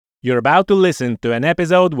You're about to listen to an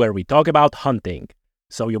episode where we talk about hunting.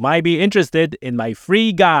 So you might be interested in my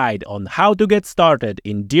free guide on how to get started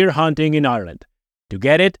in deer hunting in Ireland. To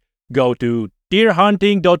get it, go to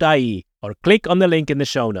deerhunting.ie or click on the link in the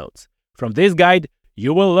show notes. From this guide,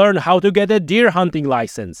 you will learn how to get a deer hunting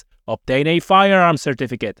license, obtain a firearm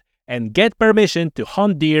certificate, and get permission to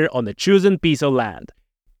hunt deer on a chosen piece of land.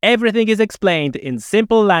 Everything is explained in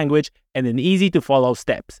simple language and in easy-to-follow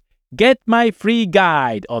steps. Get my free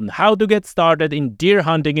guide on how to get started in deer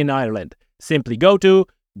hunting in Ireland. Simply go to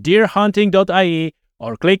deerhunting.ie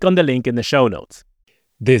or click on the link in the show notes.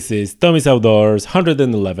 This is Tommy's Outdoors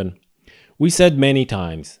 111. We said many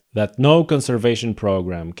times that no conservation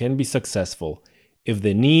program can be successful if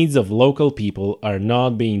the needs of local people are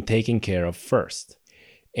not being taken care of first.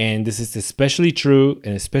 And this is especially true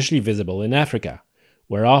and especially visible in Africa,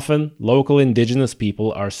 where often local indigenous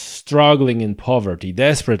people are struggling in poverty,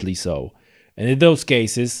 desperately so. And in those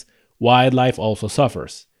cases, wildlife also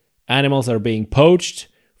suffers. Animals are being poached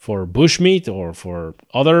for bushmeat or for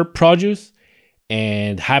other produce,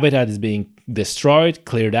 and habitat is being destroyed,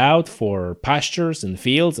 cleared out for pastures and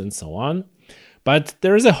fields and so on. But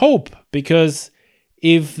there is a hope, because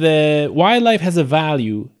if the wildlife has a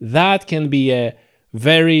value, that can be a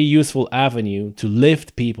very useful avenue to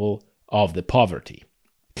lift people of the poverty.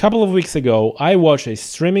 A couple of weeks ago, I watched a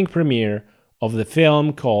streaming premiere of the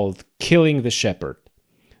film called Killing the Shepherd.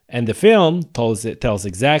 And the film tells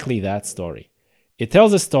exactly that story. It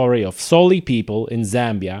tells a story of Soli people in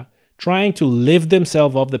Zambia trying to lift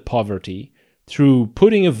themselves of the poverty through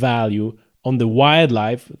putting a value on the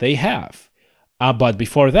wildlife they have. But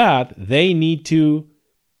before that, they need to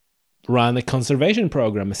run a conservation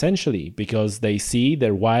program, essentially, because they see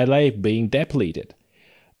their wildlife being depleted.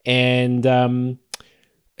 And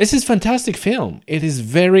this is a fantastic film. It is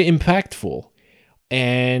very impactful.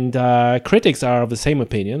 And critics are of the same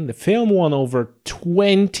opinion. The film won over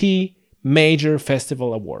 20 major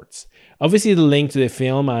festival awards. Obviously, the link to the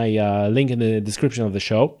film, I link in the description of the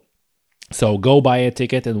show. So go buy a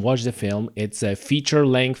ticket and watch the film. It's a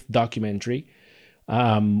feature-length documentary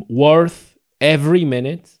worth every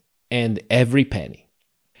minute and every penny.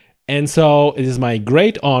 And so it is my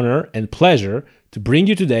great honor and pleasure to bring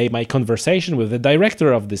you today my conversation with the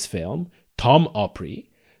director of this film, Tom Opre.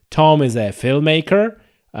 Tom is a filmmaker,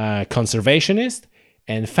 conservationist,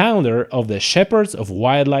 and founder of the Shepherds of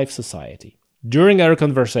Wildlife Society. During our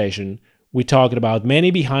conversation, we talked about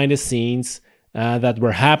many behind the scenes that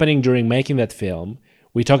were happening during making that film.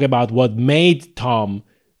 We talked about what made Tom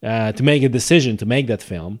to make a decision to make that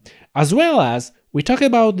film, as well as we talk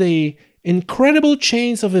about the incredible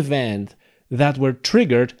chains of events that were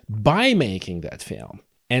triggered by making that film.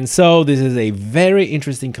 And so this is a very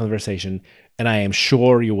interesting conversation, and I am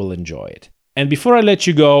sure you will enjoy it. And before I let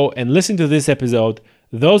you go and listen to this episode,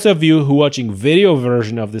 those of you who are watching video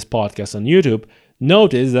version of this podcast on YouTube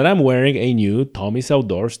notice that I'm wearing a new Tommy's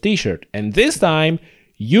Outdoors t-shirt. And this time,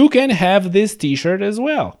 you can have this t-shirt as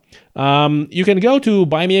well. You can go to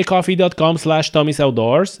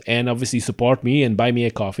buymeacoffee.com/Tommy'sOutdoors and obviously support me and buy me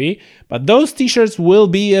a coffee. But those t-shirts will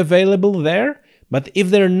be available there. But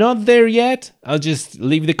if they're not there yet, I'll just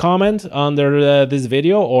leave the comment under this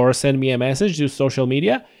video or send me a message to social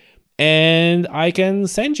media, and I can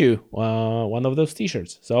send you one of those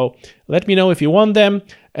t-shirts. So let me know if you want them.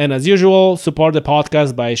 And as usual, support the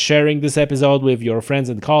podcast by sharing this episode with your friends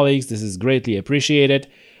and colleagues. This is greatly appreciated.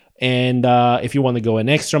 And if you want to go an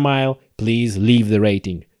extra mile, please leave the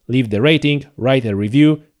rating. Leave the rating, write a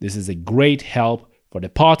review. This is a great help for the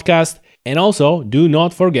podcast. And also, do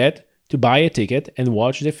not forget to buy a ticket and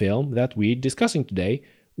watch the film that we're discussing today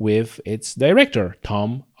with its director,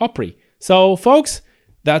 Tom Opre. So, folks,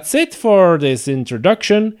 that's it for this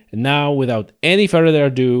introduction. And now, without any further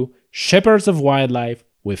ado, Shepherds of Wildlife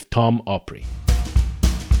with Tom Opre.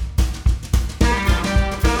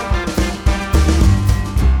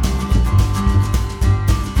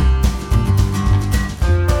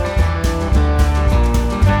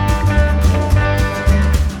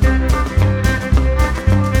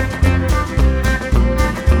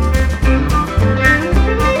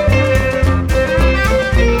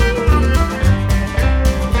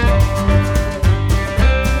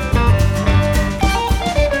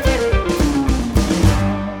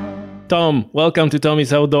 Tom, welcome to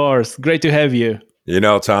Tommy's Outdoors. Great to have you. You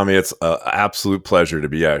know, Tommy, it's an absolute pleasure to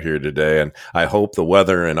be out here today, and I hope the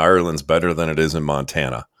weather in Ireland's better than it is in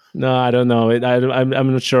Montana. No, I don't know.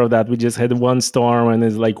 I'm not sure of that. We just had one storm, and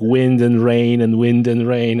it's like wind and rain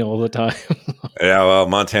all the time. Yeah, well,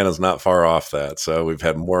 Montana's not far off that, so we've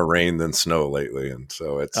had more rain than snow lately, and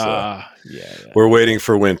so it's yeah. We're waiting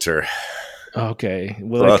for winter. Okay,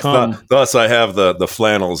 will I come? Thus, I have the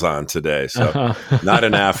flannels on today. So not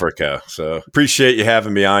in Uh-huh. Africa. So appreciate you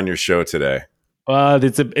having me on your show today. Well,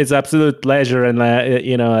 it's absolute pleasure, and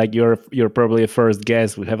like you're probably a first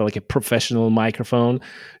guest. We have like a professional microphone,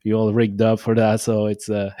 you all rigged up for that, so it's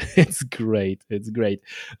it's great. It's great.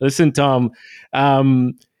 Listen, Tom,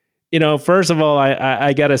 um, first of all,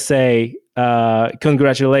 I gotta say,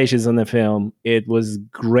 congratulations on the film. It was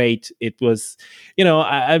great. It was,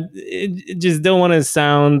 just don't want to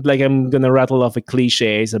sound like I'm gonna rattle off a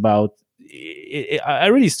cliches about. I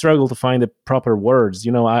really struggle to find the proper words.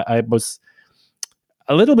 I was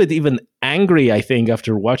a little bit even angry, I think,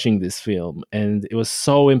 after watching this film, and it was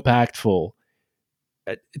so impactful.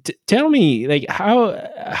 Tell me, like,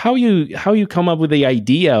 how you come up with the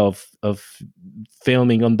idea of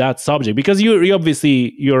filming on that subject, because you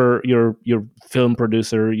obviously you're film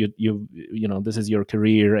producer. This is your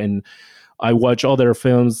career, and I watch other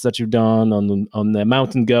films that you've done on the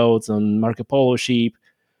mountain goats, on Marco Polo sheep,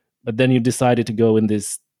 but then you decided to go in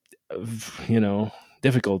this you know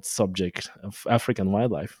difficult subject of African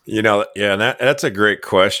wildlife. Yeah, and that's a great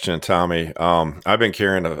question, Tommy. I've been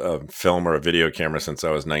carrying a film or a video camera since I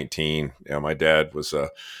was 19. My dad was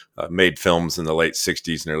made films in the late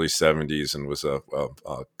 60s and early 70s, and was a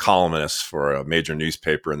columnist for a major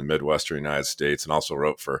newspaper in the Midwestern United States, and also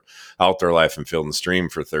wrote for Outdoor Life and Field and Stream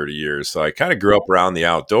for 30 years. So I kind of grew up around the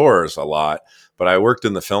outdoors a lot. But I worked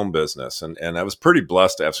in the film business, and I was pretty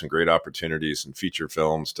blessed to have some great opportunities in feature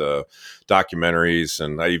films to documentaries.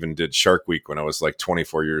 And I even did Shark Week when I was like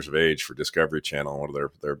 24 years of age for Discovery Channel, one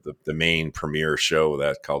of the main premiere show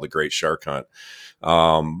that called The Great Shark Hunt.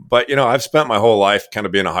 But I've spent my whole life kind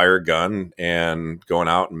of being a hired gun and going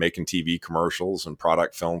out and making TV commercials and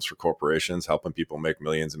product films for corporations, helping people make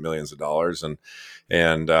millions and millions of dollars.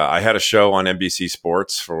 And I had a show on NBC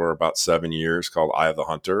Sports for about 7 years called Eye of the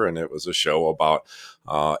Hunter, and it was a show about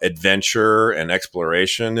adventure and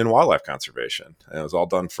exploration in wildlife conservation. And it was all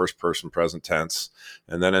done first person present tense.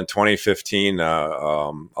 And then in 2015,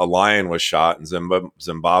 a lion was shot in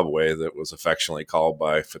Zimbabwe that was affectionately called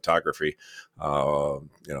by photography,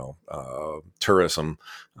 tourism,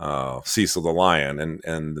 Cecil the Lion.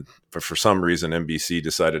 And for some reason, NBC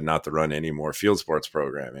decided not to run any more field sports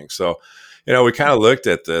programming. So, we kind of looked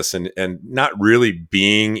at this and not really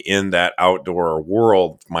being in that outdoor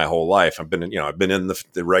world my whole life. I've been in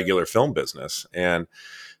the regular film business, and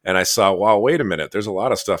I saw, wow, wait a minute, there's a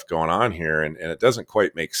lot of stuff going on here. And it doesn't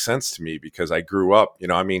quite make sense to me because I grew up,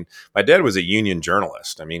 my dad was a union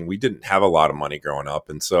journalist. We didn't have a lot of money growing up.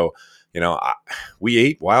 And so, we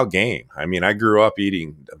ate wild game. I grew up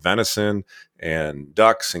eating venison and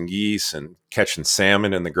ducks and geese and catching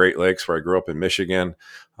salmon in the Great Lakes where I grew up in Michigan.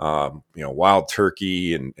 Wild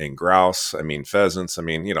turkey and grouse. Pheasants.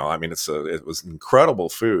 It was incredible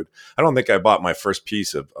food. I don't think I bought my first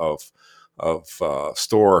piece of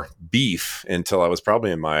store beef until I was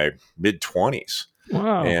probably in my mid 20s.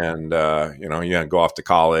 Wow. And you go off to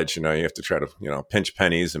college. You have to try to pinch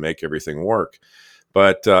pennies and make everything work.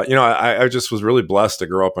 But I just was really blessed to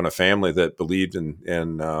grow up in a family that believed in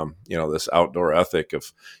this outdoor ethic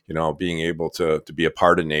of being able to be a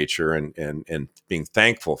part of nature and being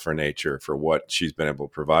thankful for nature for what she's been able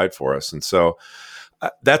to provide for us. And so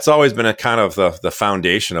that's always been a kind of the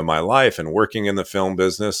foundation of my life and working in the film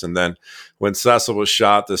business. And then when Cecil was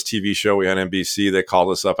shot, this TV show we had on NBC, they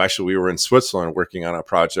called us up. Actually, we were in Switzerland working on a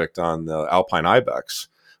project on the Alpine ibex.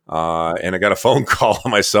 And I got a phone call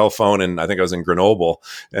on my cell phone, and I think I was in Grenoble,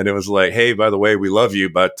 and it was like, hey, by the way, we love you,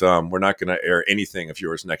 but we're not going to air anything of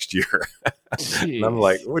yours next year. And I'm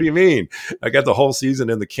like, what do you mean? I got the whole season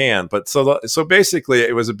in the can. But so basically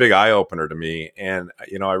it was a big eye opener to me. And,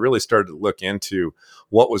 I really started to look into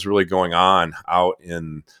what was really going on out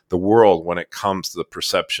in the world when it comes to the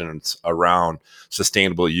perceptions around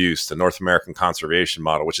sustainable use, the North American conservation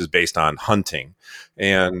model, which is based on hunting.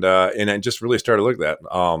 And I just really started to look at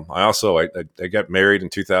that. I got married in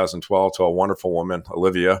 2012 to a wonderful woman,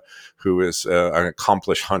 Olivia, who is an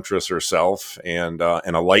accomplished huntress herself and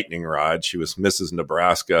a lightning rod. She was Mrs.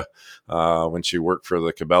 Nebraska when she worked for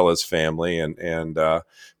the Cabela's family and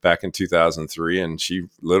back in 2003. And she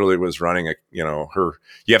literally was running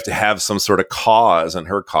you have to have some sort of cause, and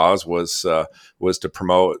her cause was to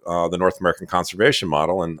promote the North American conservation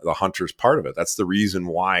model, and the hunter's part of it. That's the reason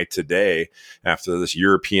why today, after this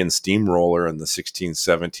European steamroller in the 16,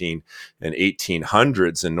 17, and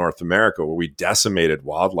 1800s in North America, where we decimated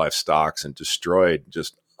wildlife stocks and destroyed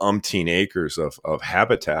just umpteen acres of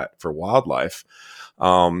habitat for wildlife.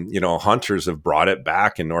 Hunters have brought it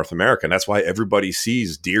back in North America. And that's why everybody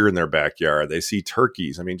sees deer in their backyard. They see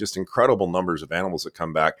turkeys. I mean, just incredible numbers of animals that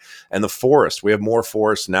come back. And the forest, we have more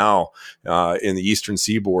forest now in the eastern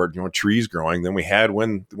seaboard, trees growing than we had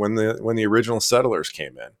when the original settlers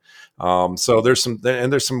came in. So there's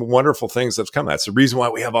some wonderful things that's come. That's the reason why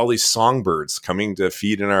we have all these songbirds coming to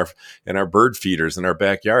feed in our bird feeders in our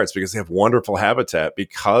backyards, because they have wonderful habitat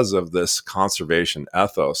because of this conservation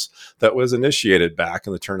ethos that was initiated back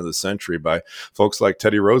in the turn of the century by folks like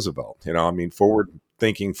Teddy Roosevelt. Forward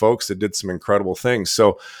thinking folks that did some incredible things.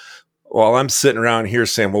 So while I'm sitting around here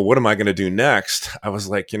saying, well, what am I going to do next? I was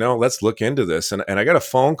like, let's look into this. And I got a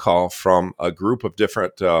phone call from a group of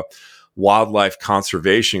different wildlife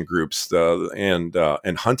conservation groups and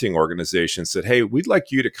hunting organizations said, hey, we'd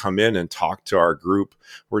like you to come in and talk to our group.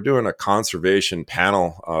 We're doing a conservation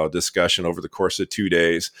panel discussion over the course of 2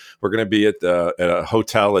 days. We're going to be at a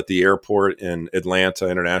hotel at the airport in Atlanta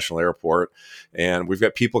International Airport. And we've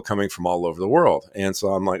got people coming from all over the world. And so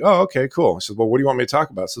I'm like, oh, okay, cool. I said, well, what do you want me to talk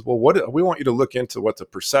about? I said, well, we want you to look into what the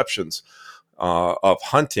perceptions of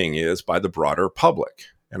hunting is by the broader public.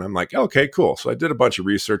 And I'm like, okay, cool. So I did a bunch of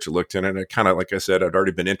research. I looked in it, and kind of, like I said, I'd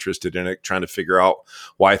already been interested in it, trying to figure out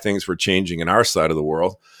why things were changing in our side of the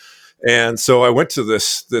world. And so I went to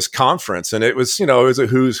this conference, and it was a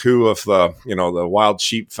who's who of the Wild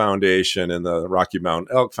Sheep Foundation and the Rocky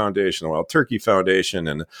Mountain Elk Foundation, the Wild Turkey Foundation,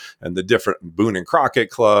 and the different Boone and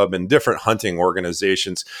Crockett Club, and different hunting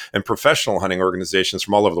organizations and professional hunting organizations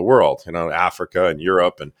from all over the world, Africa and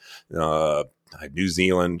Europe and New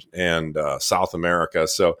Zealand and South America.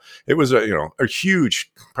 So it was a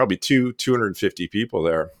huge, probably 250 people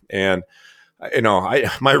there. And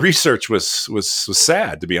my research was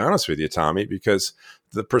sad, to be honest with you, Tommy, because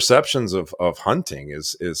the perceptions of hunting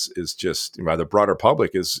is just by the broader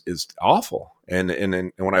public is awful.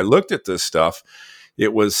 And when I looked at this stuff,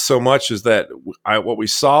 it was so much as that what we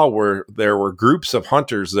saw were there were groups of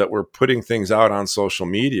hunters that were putting things out on social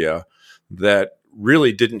media that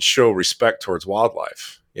really didn't show respect towards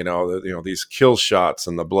wildlife. These kill shots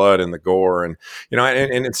and the blood and the gore, and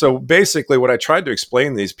so basically what I tried to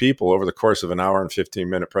explain to these people over the course of an hour and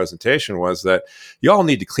 15-minute presentation was that you all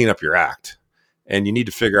need to clean up your act, and you need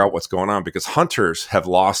to figure out what's going on, because hunters have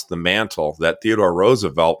lost the mantle that Theodore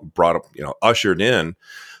Roosevelt brought up, ushered in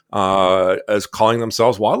as calling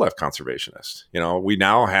themselves wildlife conservationists. We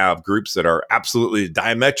now have groups that are absolutely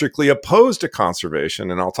diametrically opposed to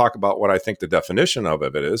conservation, and I'll talk about what I think the definition of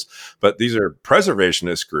it is. But these are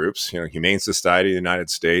preservationist groups, Humane Society of the United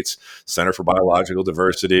States, Center for Biological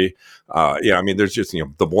Diversity. There's just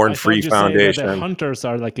the Born Free Foundation. The hunters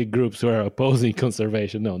are like a groups who are opposing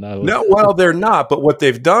conservation. No, well, they're not. But what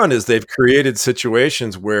they've done is they've created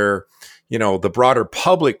situations where the broader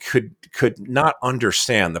public could not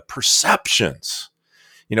understand the perceptions.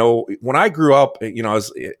 When I grew up,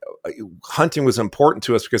 hunting was important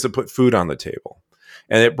to us because it put food on the table,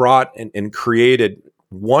 and it brought and created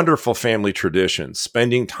wonderful family traditions,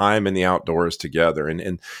 spending time in the outdoors together,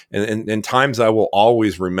 and times I will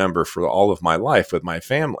always remember for all of my life with my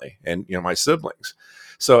family and my siblings.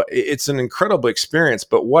 So it's an incredible experience.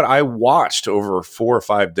 But what I watched over 4 or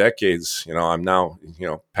 5 decades, I'm now,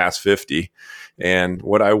 past 50. And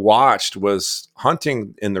what I watched was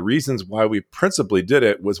hunting, and the reasons why we principally did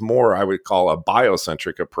it was more, I would call, a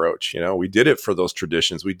biocentric approach. We did it for those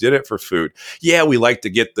traditions. We did it for food. Yeah, we like to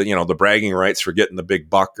get the bragging rights for getting the big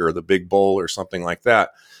buck or the big bull or something like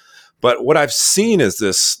that. But what I've seen is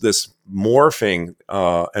this morphing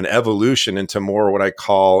an evolution into more what I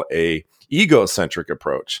call a egocentric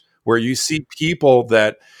approach, where you see people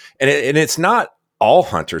that, and it's not all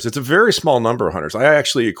hunters. It's a very small number of hunters. I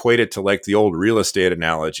actually equate it to like the old real estate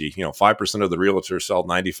analogy. 5% of the realtors sell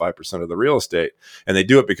 95% of the real estate, and they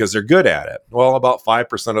do it because they're good at it. Well, about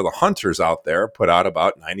 5% of the hunters out there put out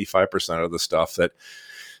about 95% of the stuff that,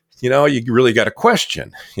 you really got to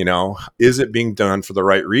question, is it being done for the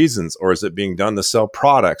right reasons, or is it being done to sell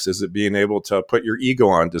products? Is it being able to put your ego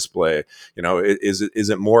on display? Is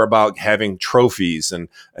it more about having trophies and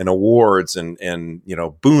awards and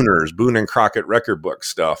booners, Boone and Crockett record book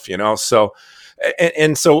stuff, so.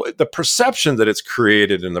 And so the perception that it's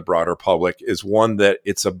created in the broader public is one that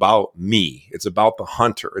it's about me. It's about the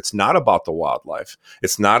hunter. It's not about the wildlife.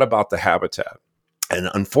 It's not about the habitat. And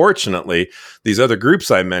unfortunately, these other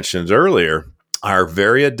groups I mentioned earlier are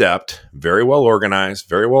very adept, very well organized,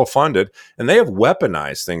 very well funded, and they have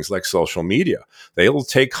weaponized things like social media. They will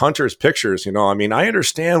take hunters' pictures. I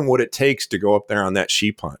understand what it takes to go up there on that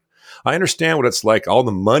sheep hunt. I understand what it's like, all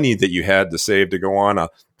the money that you had to save to go on a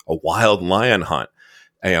wild lion hunt.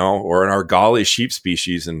 or an Argali sheep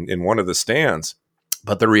species in one of the stands.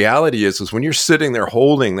 But the reality is when you're sitting there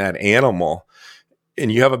holding that animal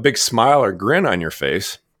and you have a big smile or grin on your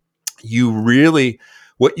face, you really,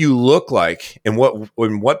 what you look like and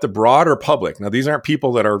what the broader public, now these aren't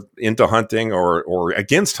people that are into hunting or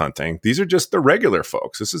against hunting. These are just the regular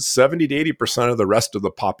folks. This is 70 to 80% of the rest of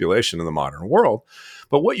the population in the modern world.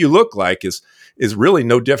 But what you look like is really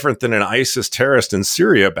no different than an ISIS terrorist in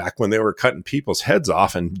Syria back when they were cutting people's heads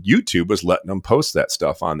off, and YouTube was letting them post that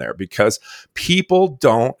stuff on there because people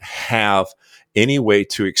don't have any way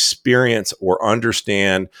to experience or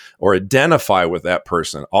understand or identify with that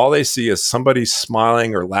person. All they see is somebody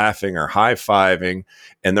smiling or laughing or high-fiving,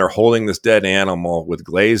 and they're holding this dead animal with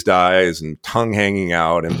glazed eyes and tongue hanging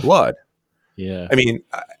out and blood. Yeah. I mean,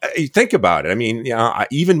 think about it. I mean,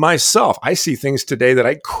 even myself, I see things today that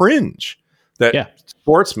I cringe that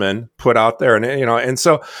sportsmen put out there. And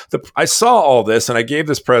so I saw all this and I gave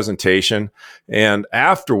this presentation, and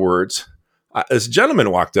afterwards, this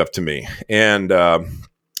gentleman walked up to me and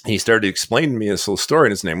he started explaining to me this little story,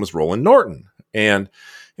 and his name was Roland Norton. And,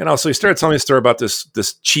 so he started telling me a story about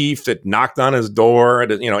this chief that knocked on his door.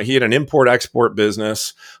 He had an import-export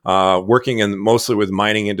business, working mostly with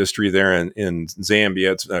mining industry there in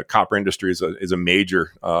Zambia. It's copper industry is a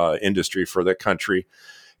major industry for the country.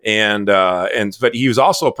 But he was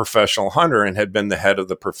also a professional hunter and had been the head of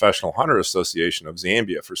the Professional Hunter Association of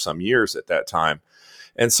Zambia for some years at that time.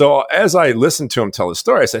 And so as I listened to him tell the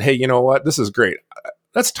story, I said, hey, you know what? This is great.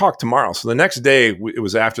 Let's talk tomorrow. So the next day, it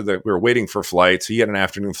was after we were waiting for flights. He had an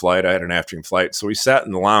afternoon flight. I had an afternoon flight. So we sat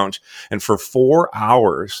in the lounge, and for 4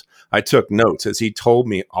 hours, I took notes as he told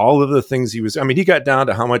me all of the things he got down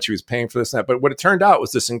to how much he was paying for this and that. But what it turned out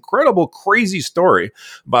was this incredible, crazy story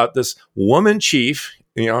about this woman chief,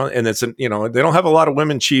 and it's, they don't have a lot of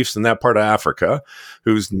women chiefs in that part of Africa,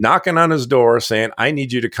 who's knocking on his door saying, I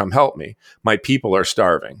need you to come help me. My people are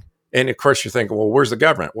starving. And of course you're thinking, well, where's the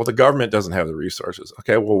government? Well, the government doesn't have the resources.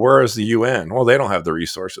 Okay. Well, where is the UN? Well, they don't have the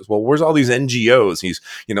resources. Well, where's all these NGOs? He's,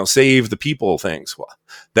 save the people things. Well,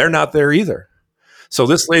 they're not there either. So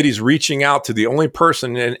this lady's reaching out to the only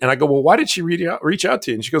person. And I go, well, why did she reach out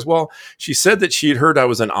to you? And she goes, well, she said that she had heard I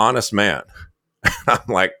was an honest man. I'm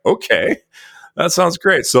like, okay, that sounds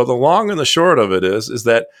great. So the long and the short of it is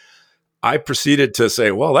that I proceeded to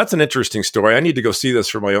say, well, that's an interesting story. I need to go see this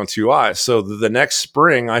for my own two eyes. So the next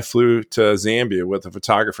spring, I flew to Zambia with a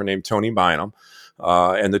photographer named Tony Bynum.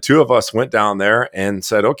 And the two of us went down there and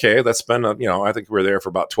said, okay, let's spend, I think we were there for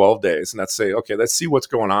about 12 days. And let's say, okay, let's see what's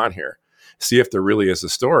going on here. See if there really is a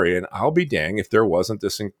story. And I'll be dang if there wasn't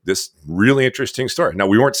this really interesting story. Now,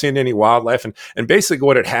 we weren't seeing any wildlife. And basically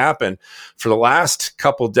what had happened for the last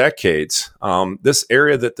couple decades, this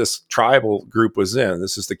area that this tribal group was in,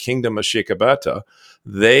 this is the Kingdom of Shikabeta,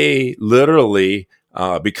 they literally,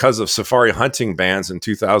 because of safari hunting bans in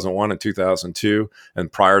 2001 and 2002, and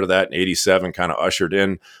prior to that in 87, kind of ushered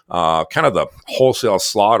in kind of the wholesale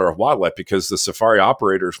slaughter of wildlife because the safari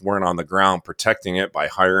operators weren't on the ground protecting it by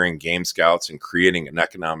hiring game scouts and creating an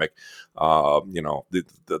economic,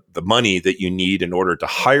 the money that you need in order to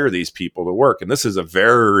hire these people to work. And this is a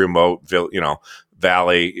very remote,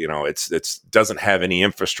 valley. It's doesn't have any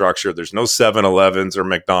infrastructure. There's no 7-Elevens or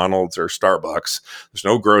McDonald's or Starbucks. There's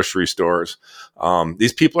no grocery stores.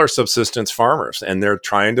 These people are subsistence farmers, and they're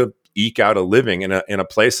trying to eke out a living in a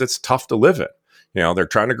place that's tough to live in. They're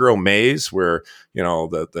trying to grow maize where,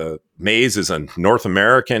 the maize is a North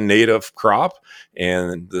American native crop,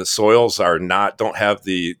 and the soils don't have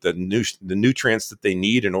the nutrients that they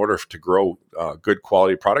need in order to grow good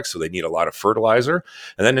quality products. So they need a lot of fertilizer,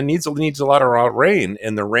 and then it needs a lot of rain.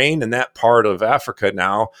 And the rain in that part of Africa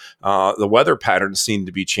now, the weather patterns seem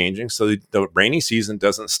to be changing. So the rainy season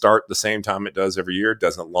doesn't start the same time it does every year. It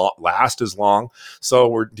doesn't last as long. So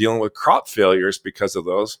we're dealing with crop failures because of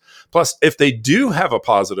those. Plus, if they do have a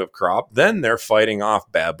positive crop, then they're fighting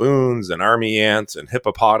off baboons and army ants and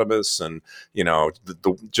hippopotamus and,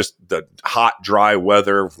 just the hot, dry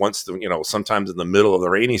weather sometimes in the middle of the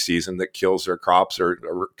rainy season that kills their crops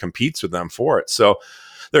or competes with them for it. So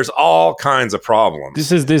there's all kinds of problems.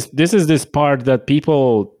 This is this part that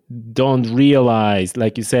people don't realize.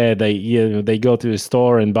 Like you said, they go to the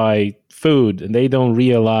store and buy food, and they don't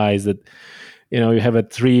realize that you have a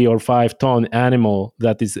 3 or 5 ton animal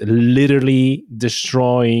that is literally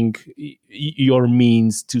destroying your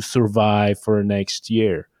means to survive for next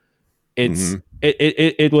year. It's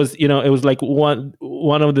it was it was like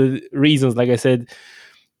one of the reasons, like I said,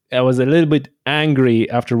 I was a little bit angry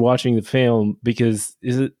after watching the film because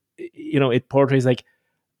it portrays like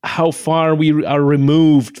how far we are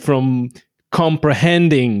removed from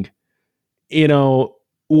comprehending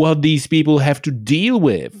what these people have to deal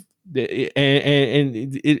with.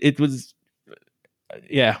 And it was,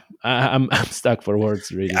 yeah, I'm stuck for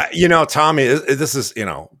words, really. Tommy, this is,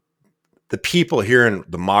 the people here in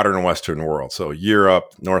the modern Western world. So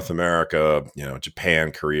Europe, North America,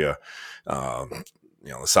 Japan, Korea, the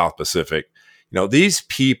South Pacific, these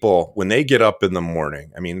people, when they get up in the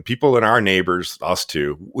morning, I mean, people in our neighbors, us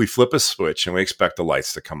too, we flip a switch and we expect the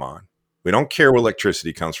lights to come on. We don't care where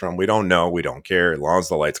electricity comes from. We don't know. We don't care as long as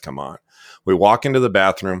the lights come on. We walk into the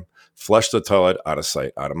bathroom, flush the toilet, out of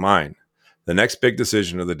sight, out of mind. The next big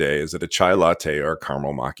decision of the day, is it a chai latte or a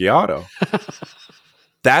caramel macchiato?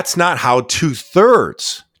 That's not how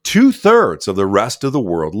two-thirds of the rest of the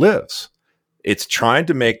world lives. It's trying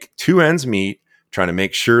to make two ends meet, trying to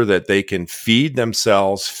make sure that they can feed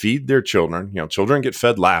themselves, feed their children. Children get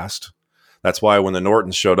fed last. That's why when the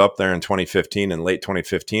Nortons showed up there in 2015 and late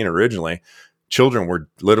 2015 originally, children were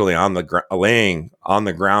literally laying on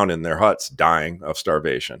the ground in their huts, dying of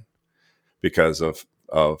starvation because of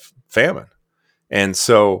famine. And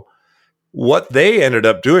so what they ended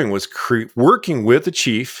up doing was working with the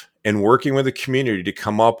chief and working with the community to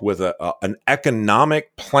come up with an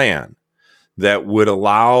economic plan that would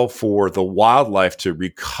allow for the wildlife to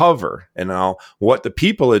recover. And now what the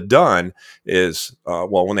people had done is,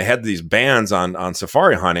 when they had these bans on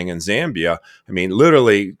safari hunting in Zambia, I mean,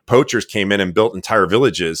 literally poachers came in and built entire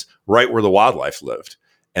villages right where the wildlife lived.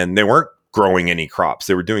 And they weren't growing any crops.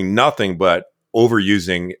 They were doing nothing but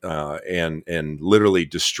overusing and literally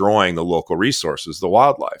destroying the local resources, the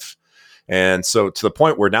wildlife. And so to the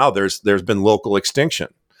point where now there's been local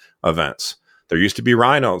extinction events. There used to be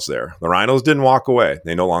rhinos there. The rhinos didn't walk away.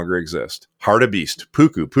 They no longer exist. Hartebeest,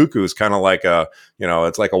 puku. Puku is kind of like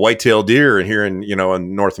it's like a white-tailed deer here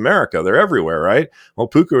in North America. They're everywhere, right? Well,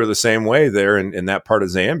 puku are the same way there in that part of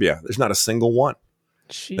Zambia. There's not a single one.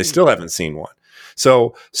 Jeez. They still haven't seen one.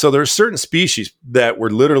 So there's certain species that were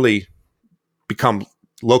literally become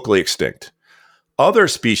locally extinct. Other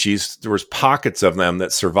species, there was pockets of them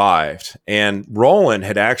that survived. And Roland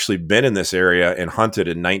had actually been in this area and hunted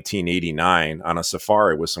in 1989 on a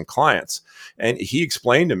safari with some clients. And he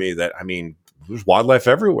explained to me that, I mean, there's wildlife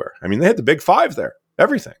everywhere. I mean, they had the big five there,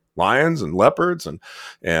 everything. Lions and leopards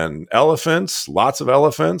and elephants, lots of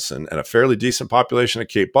elephants, and a fairly decent population of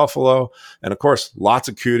Cape buffalo. And of course, lots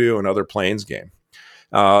of kudu and other plains game.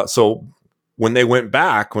 So when they went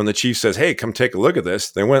back, when the chief says, hey, come take a look at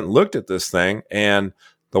this, they went and looked at this thing, and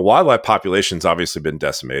the wildlife population's obviously been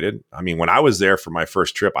decimated. I mean, when I was there for my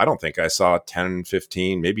first trip, I don't think I saw 10,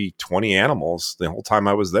 15, maybe 20 animals the whole time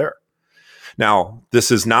I was there. Now,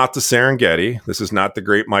 this is not the Serengeti. This is not the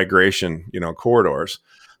Great Migration, corridors,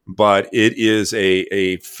 but it is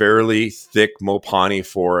a fairly thick Mopani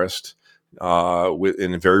forest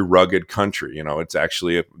in a very rugged country. It's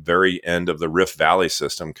actually a very end of the Rift Valley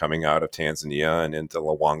system coming out of Tanzania and into the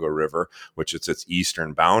Luangwa River, which is its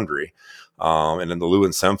eastern boundary. And then the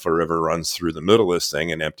Luansemfa River runs through the middle of this thing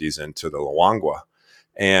and empties into the Luangwa.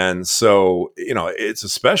 And so, it's a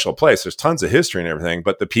special place. There's tons of history and everything,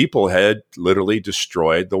 but the people had literally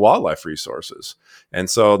destroyed the wildlife resources. And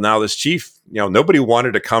so now this chief, nobody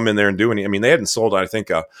wanted to come in there and do any. I mean, they hadn't sold, I think,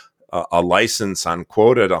 a license on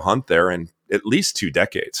quota to hunt there in at least 2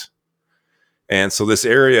 decades. And so this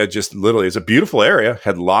area just literally is a beautiful area,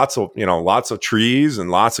 had lots of trees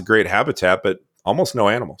and lots of great habitat, but almost no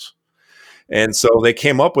animals. And so they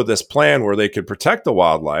came up with this plan where they could protect the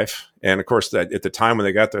wildlife. And of course, that at the time when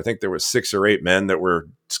they got there, I think there was 6 or 8 men that were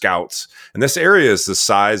scouts. And this area is the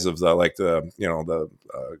size of the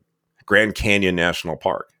Grand Canyon National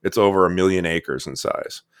Park. It's over 1 million acres in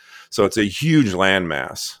size. So it's a huge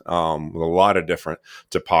landmass with a lot of different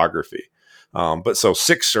topography. But so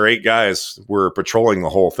 6 or 8 guys were patrolling the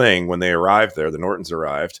whole thing when they arrived there. The Nortons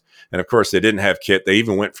arrived. And of course, they didn't have kit. They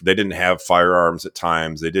didn't have firearms at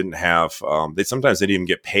times. They didn't have, sometimes they didn't even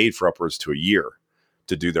get paid for upwards to a year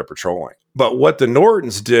to do their patrolling. But what the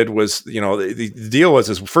Nortons did was, the deal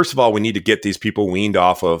was, first of all, we need to get these people weaned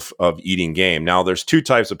off of eating game. Now, there's 2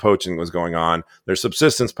 types of poaching that was going on. There's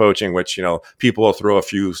subsistence poaching, which, people will throw a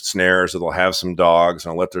few snares, or they'll have some dogs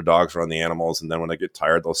and let their dogs run the animals. And then when they get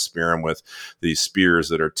tired, they'll spear them with these spears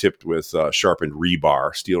that are tipped with sharpened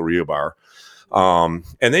steel rebar.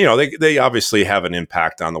 And they obviously have an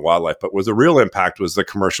impact on the wildlife, but the real impact was the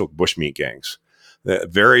commercial bushmeat gangs.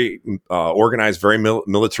 Very organized, very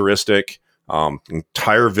militaristic,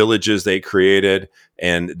 entire villages they created.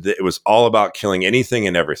 And it was all about killing anything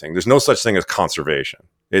and everything. There's no such thing as conservation.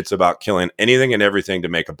 It's about killing anything and everything to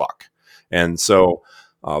make a buck. And so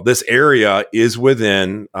this area is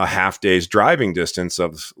within a half day's driving distance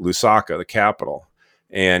of Lusaka, the capital.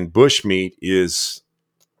 And bushmeat is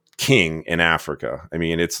king in Africa. I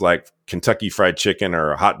mean, it's like Kentucky Fried Chicken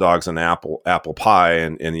or hot dogs and apple pie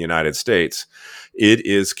in the United States. It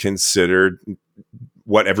is considered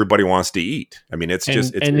what everybody wants to eat. I mean, is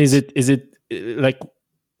it like,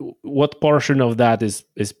 what portion of that is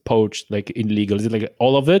poached, like illegal? Is it like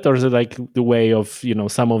all of it, or is it like the way of,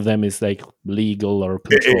 some of them is like legal or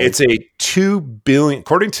controlled? It's a $2 billion,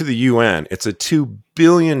 according to the UN, it's a $2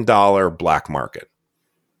 billion black market.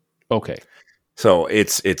 Okay. So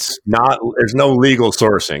it's not, there's no legal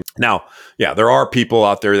sourcing. Now, yeah, there are people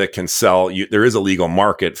out there that can sell. There is a legal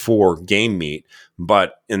market for game meat,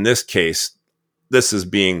 but in this case, this is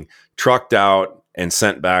being trucked out and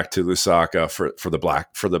sent back to Lusaka for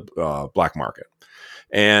the black market.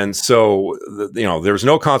 And so, there's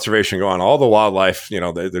no conservation going on. All the wildlife,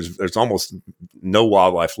 there's almost no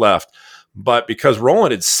wildlife left. But because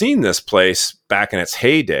Roland had seen this place back in its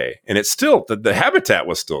heyday, and it's still, the habitat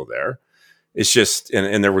was still there. It's just,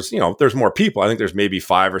 and there was, there's more people. I think there's maybe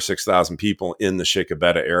 5,000 or 6,000 people in the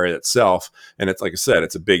Shikabeta area itself. And it's, like I said,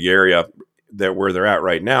 it's a big area where they're at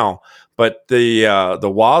right now. But the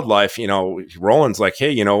wildlife, Roland's like,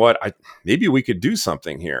 hey, you know what? Maybe we could do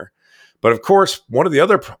something here. But of course, one of the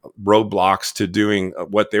other roadblocks to doing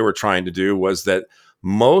what they were trying to do was that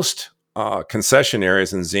most concession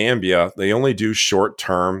areas in Zambia, they only do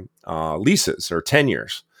short-term leases or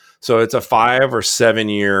tenures. So it's a 5 or 7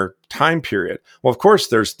 year time period. Well, of course,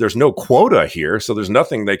 there's no quota here, so there's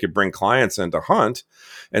nothing they could bring clients in to hunt.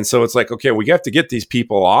 And so it's like, okay, we have to get these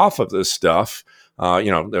people off of this stuff. We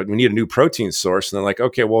need a new protein source. And they're like,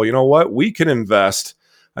 okay, well, you know what? We can invest,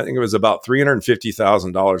 I think it was about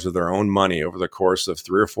 $350,000 of their own money over the course of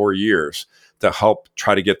 3 or 4 years to help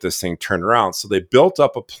try to get this thing turned around. So they built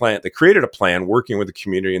up a plan. They created a plan working with the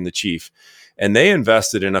community and the chief, and they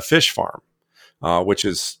invested in a fish farm, which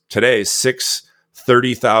is today 6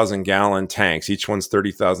 30,000 gallon tanks. Each one's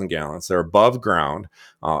 30,000 gallons. They're above ground.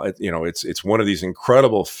 It's one of these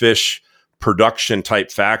incredible fish production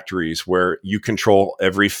type factories where you control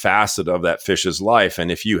every facet of that fish's life.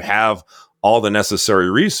 And if you have all the necessary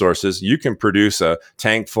resources, you can produce a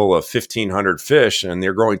tank full of 1,500 fish, and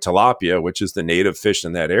they're growing tilapia, which is the native fish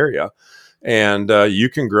in that area. And you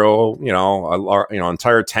can grow,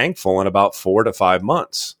 entire tank full in about 4 to 5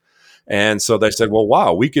 months. And so they said, well,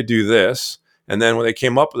 wow, we could do this. And then when they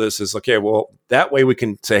came up with this is, okay, well, that way we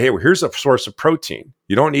can say, hey, well, here's a source of protein.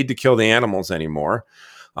 You don't need to kill the animals anymore.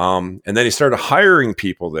 And then he started hiring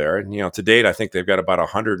people there. And, to date, I think they've got about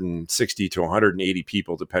 160 to 180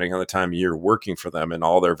 people, depending on the time of year, working for them in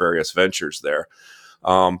all their various ventures there.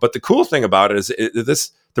 But the cool thing about it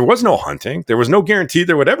is there was no hunting. There was no guarantee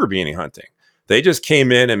there would ever be any hunting. They just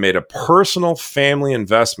came in and made a personal family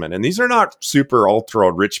investment. And these are not super ultra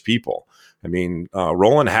rich people. I mean,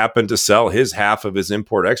 Roland happened to sell his half of his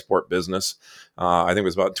import-export business, I think it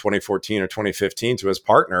was about 2014 or 2015, to his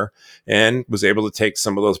partner, and was able to take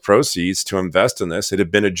some of those proceeds to invest in this. It had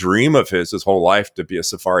been a dream of his whole life to be a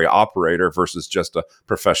safari operator versus just a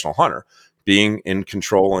professional hunter, being in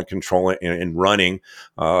control and running,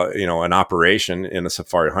 an operation in a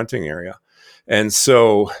safari hunting area. And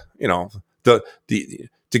so, to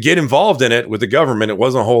get involved in it with the government, it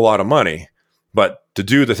wasn't a whole lot of money. But to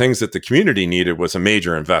do the things that the community needed was a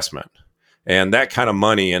major investment. And that kind of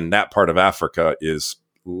money in that part of Africa is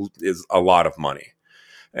a lot of money.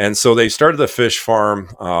 And so they started the fish farm.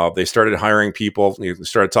 They started hiring people. They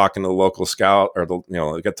started talking to the local scout, or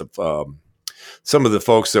they got some of the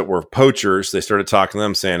folks that were poachers. They started talking to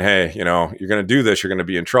them saying, hey, you're going to do this, you're going to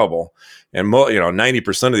be in trouble. And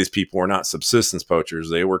 90% of these people were not subsistence poachers.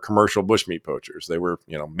 They were commercial bushmeat poachers. They were,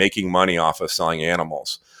 making money off of selling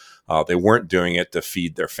animals. They weren't doing it to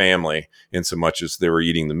feed their family in so much as they were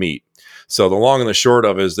eating the meat. So the long and the short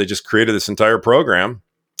of it is they just created this entire program,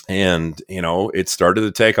 and, it started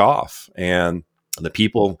to take off. And the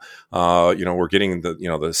people, were getting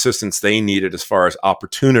the assistance they needed as far as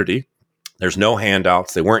opportunity. There's no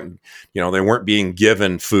handouts. They weren't being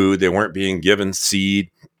given food. They weren't being given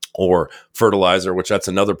seed or fertilizer, which that's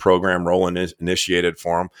another program Roland initiated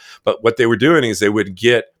for them. But what they were doing is they would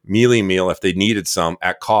get mealie meal if they needed some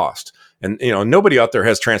at cost. And, nobody out there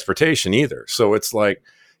has transportation either. So it's like,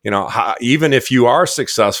 even if you are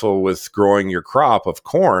successful with growing your crop of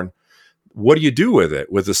corn, what do you do with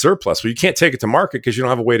it, with the surplus? Well, you can't take it to market because you don't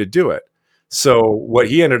have a way to do it. So what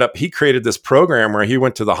he created this program where he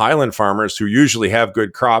went to the highland farmers who usually have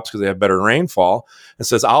good crops because they have better rainfall, and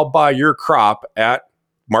says, I'll buy your crop at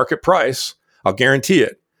market price. I'll guarantee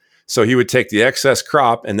it. So he would take the excess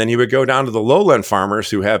crop, and then he would go down to the lowland farmers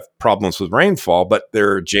who have problems with rainfall, but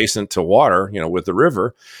they're adjacent to water, with the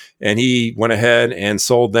river. And he went ahead and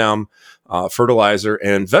sold them fertilizer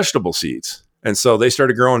and vegetable seeds. And so they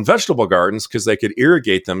started growing vegetable gardens because they could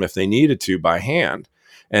irrigate them if they needed to by hand.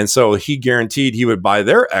 And so he guaranteed he would buy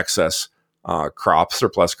their excess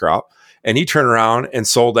surplus crop, and he turned around and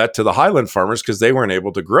sold that to the highland farmers because they weren't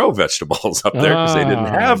able to grow vegetables up there because they didn't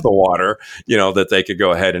have the water, that they could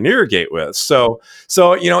go ahead and irrigate with. So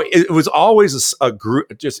it was always a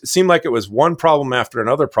group. It seemed like it was one problem after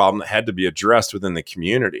another problem that had to be addressed within the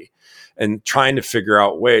community, and trying to figure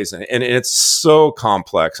out ways. And it's so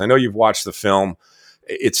complex. I know you've watched the film.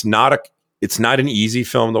 It's not an easy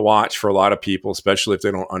film to watch for a lot of people, especially if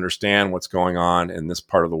they don't understand what's going on in this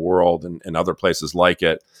part of the world and other places like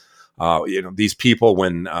it. These people,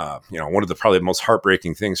 when, one of the probably the most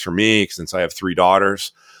heartbreaking things for me, since I have 3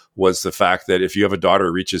 daughters, was the fact that if you have a daughter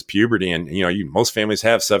who reaches puberty, and, most families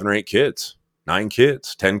have 7 or 8 kids, 9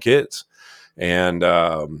 kids, 10 kids. And,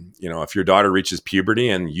 if your daughter reaches puberty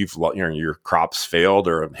and your crops failed,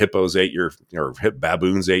 or hippos ate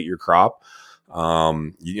baboons ate your crop,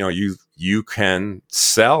 you can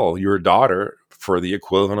sell your daughter for the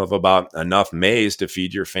equivalent of about enough maize to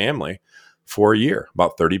feed your family for a year,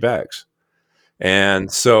 about 30 bags.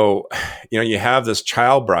 And so, you have this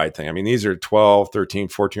child bride thing. I mean, these are 12, 13,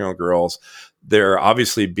 14-year-old girls. They're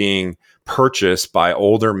obviously being purchased by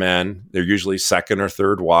older men. They're usually second or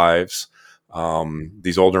third wives.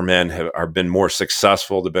 These older men have been more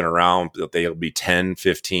successful. They've been around. They'll be 10,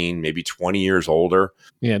 15, maybe 20 years older.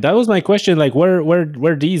 Yeah, that was my question. Like,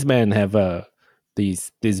 where these men have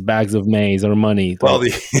these bags of maize or money? Well,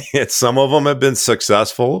 some of them have been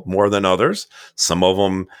successful more than others. Some of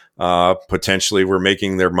them potentially were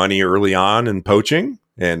making their money early on in poaching,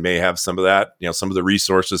 and may have some of that, some of the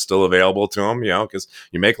resources still available to them, because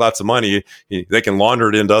you make lots of money, they can launder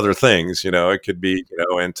it into other things. It could be,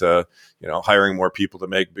 into, hiring more people to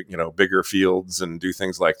make, bigger fields and do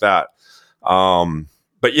things like that.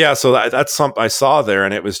 But yeah, so that's something I saw there,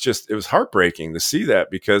 and it was heartbreaking to see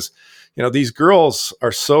that, because, these girls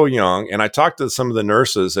are so young. And I talked to some of the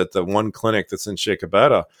nurses at the one clinic that's in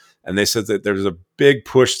Shakabeta, and they said that there's a big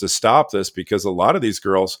push to stop this, because a lot of these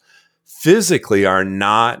girls physically are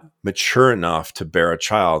not mature enough to bear a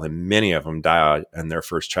child, and many of them die in their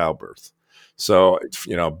first childbirth. So,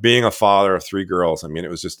 being a father of 3 girls, I mean,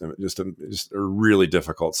 it was just a really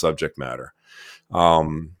difficult subject matter.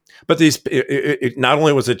 But it not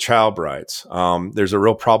only was it child brides, there's a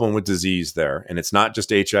real problem with disease there, and it's not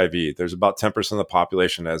just HIV. There's about 10% of the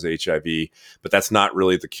population that has HIV, but that's not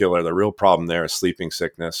really the killer. The real problem there is sleeping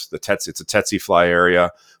sickness. It's a tsetse fly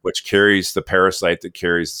area, which carries the parasite that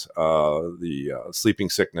carries the sleeping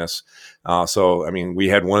sickness. So, I mean, we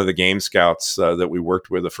had one of the game scouts that we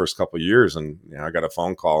worked with the first couple of years, and I got a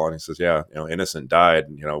phone call, and he says, "Yeah, innocent died.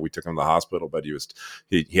 We took him to the hospital, but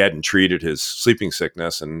he hadn't treated his sleeping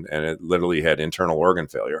sickness, and it literally had internal organ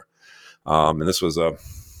failure. And this was a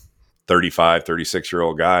 35,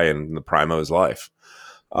 36-year-old guy in the prime of his life."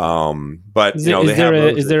 But is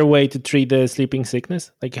there a way to treat the sleeping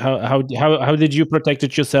sickness? Like how did you protect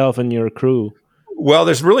it yourself and your crew? Well,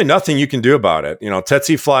 there's really nothing you can do about it.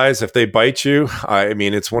 Tsetse flies, if they bite you, I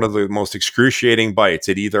mean, it's one of the most excruciating bites.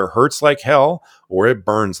 It either hurts like hell or it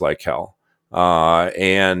burns like hell.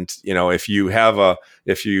 And if you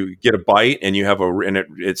get a bite and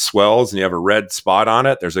it swells and you have a red spot on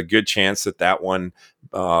it, there's a good chance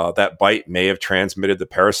that bite may have transmitted the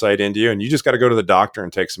parasite into you, and you just got to go to the doctor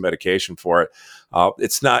and take some medication for it.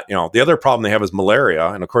 It's not, the other problem they have is malaria.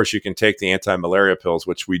 And of course you can take the anti-malaria pills,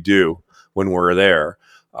 which we do when we're there.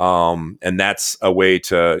 And that's a way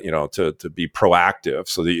to be proactive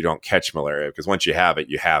so that you don't catch malaria, because once you have it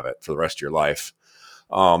for the rest of your life.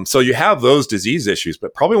 So you have those disease issues,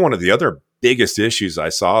 but probably one of the other biggest issues I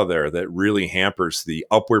saw there that really hampers the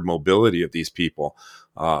upward mobility of these people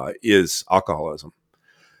is alcoholism.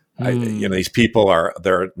 These people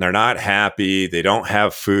they're not happy. They don't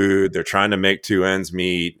have food. They're trying to make 2 ends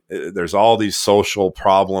meet. There's all these social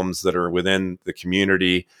problems that are within the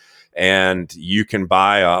community, and you can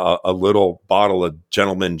buy a little bottle of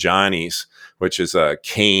Gentleman Johnny's, which is a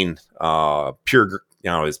cane, pure.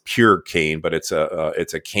 Is pure cane, but it's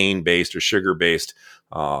a cane based or sugar based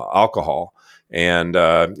alcohol, and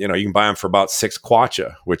you can buy them for about 6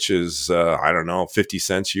 kwacha, which is 50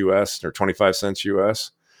 cents US or 25 cents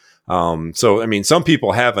US. So I mean, some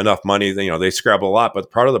people have enough money, they scrabble a lot, but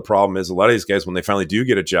part of the problem is a lot of these guys, when they finally do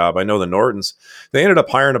get a job, I know the Nortons, they ended up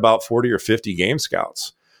hiring about 40 or 50 game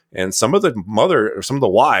scouts. And some of the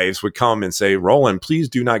wives would come and say, "Roland, please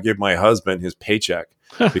do not give my husband his paycheck,"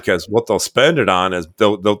 because what they'll spend it on is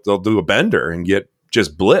they'll do a bender and get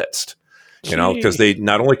just blitzed, because they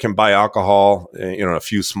not only can buy alcohol, in a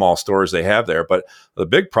few small stores they have there, but the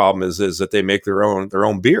big problem is that they make their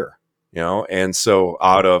own beer. and so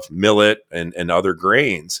out of millet and other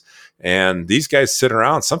grains. And these guys sit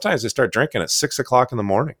around. Sometimes they start drinking at 6 o'clock in the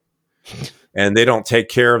morning. And they don't take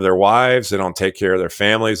care of their wives. They don't take care of their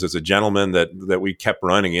families. There's a gentleman that we kept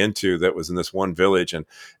running into that was in this one village. And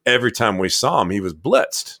every time we saw him, he was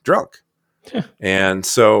blitzed, drunk. And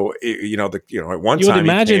so, at one time, you would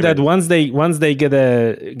imagine that once they get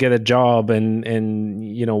a job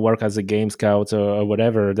and work as a game scout or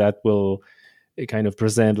whatever, that will kind of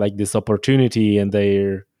present like this opportunity, and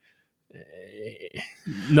they're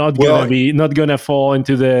not gonna fall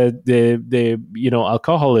into the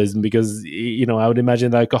alcoholism, because I would imagine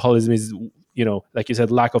that alcoholism is, like you said,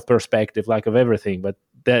 lack of perspective, lack of everything. But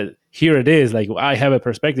that here it is, like, I have a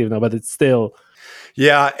perspective now, but it's still.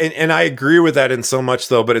 Yeah, and I agree with that in so much,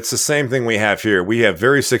 though, but it's the same thing we have here. We have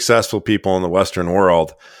very successful people in the Western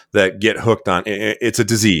world that get hooked on it. It's a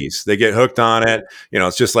disease. They get hooked on it.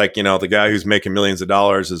 It's just like, the guy who's making millions of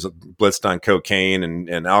dollars is blitzed on cocaine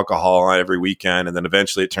and alcohol every weekend, and then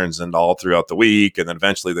eventually it turns into all throughout the week, and then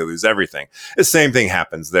eventually they lose everything. The same thing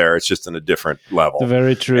happens there. It's just in a different level.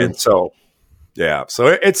 Very true. And so, yeah, so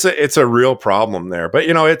it's a real problem there. But,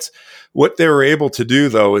 it's what they were able to do,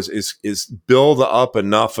 though, is build up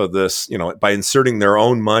enough of this, by inserting their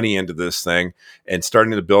own money into this thing and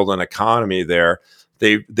starting to build an economy there.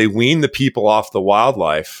 They wean the people off the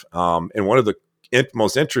wildlife. And one of the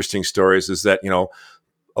most interesting stories is that,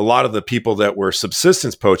 a lot of the people that were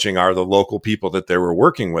subsistence poaching are the local people that they were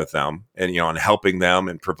working with them and, and helping them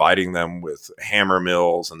and providing them with hammer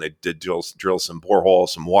mills. And they did drill some boreholes,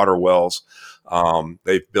 some water wells.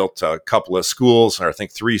 They've built a couple of schools, or I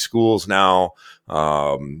think 3 schools now,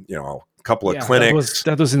 a couple of clinics.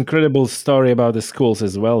 That was incredible story about the schools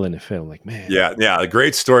as well in the film. Like, man. Yeah. A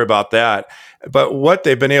great story about that. But what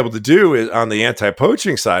they've been able to do is on the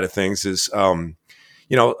anti-poaching side of things is,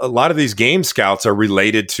 a lot of these game scouts are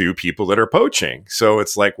related to people that are poaching. So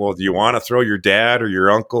it's like, well, do you want to throw your dad or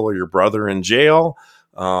your uncle or your brother in jail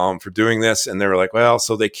for doing this? And they were like, well,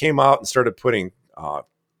 so they came out and started putting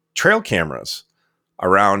trail cameras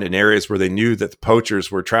around in areas where they knew that the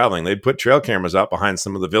poachers were traveling. They'd put trail cameras out behind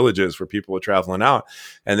some of the villages where people were traveling out,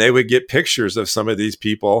 and they would get pictures of some of these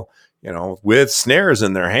people, with snares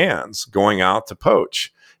in their hands going out to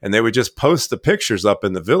poach. And they would just post the pictures up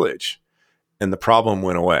in the village, and the problem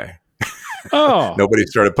went away. Oh, Nobody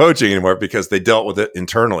started poaching anymore because they dealt with it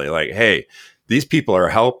internally. Like, hey, these people are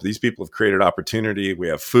help. These people have created opportunity. We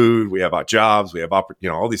have food. We have jobs. We have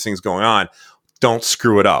all these things going on. Don't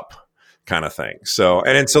screw it up, kind of thing. So,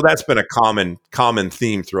 and so that's been a common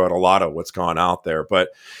theme throughout a lot of what's gone out there. But,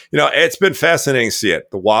 it's been fascinating to see it.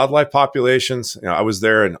 The wildlife populations, I was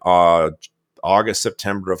there in August,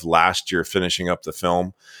 September of last year, finishing up the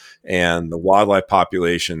film. And the wildlife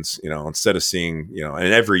populations, instead of seeing,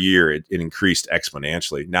 and every year it increased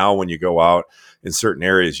exponentially. Now, when you go out in certain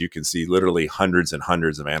areas, you can see literally hundreds and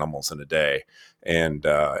hundreds of animals in a day. And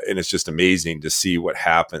it's just amazing to see what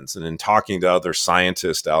happens. And in talking to other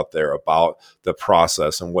scientists out there about the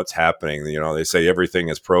process and what's happening, they say everything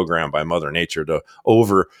is programmed by Mother Nature to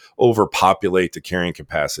overpopulate the carrying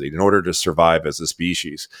capacity in order to survive as a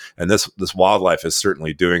species. And this wildlife is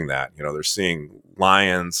certainly doing that. They're seeing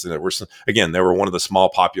lions. And they were one of the small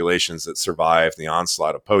populations that survived the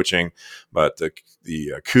onslaught of poaching, but the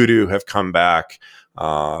kudu have come back.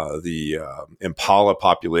 The impala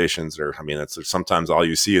populations that's sometimes all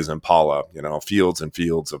you see is impala, fields and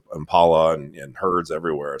fields of impala and herds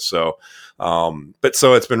everywhere. So,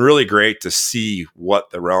 so it's been really great to see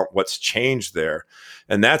what's changed there.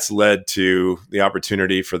 And that's led to the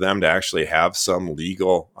opportunity for them to actually have some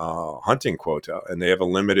legal hunting quota. And they have a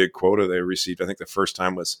limited quota they received. I think the first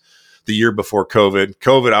time was the year before COVID.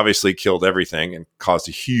 COVID obviously killed everything and caused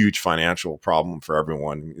a huge financial problem for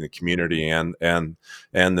everyone in the community and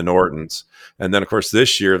the Nortons. And then, of course,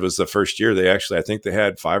 this year was the first year I think they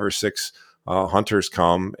had 5 or 6 hunters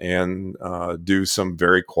come and do some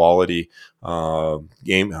very quality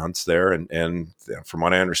game hunts there. And from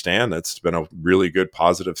what I understand, that's been a really good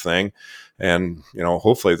positive thing. And,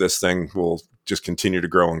 hopefully this thing will just continue to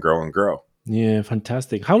grow and grow and grow. Yeah,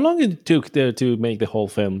 fantastic. How long it took to make the whole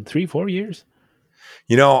film? 3-4 years?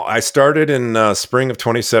 I started in spring of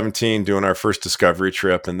 2017 doing our first discovery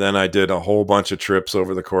trip, and then I did a whole bunch of trips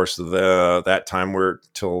over the course of that time. We're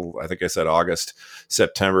till, I think I said August,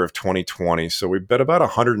 September of 2020. So we've been about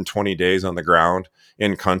 120 days on the ground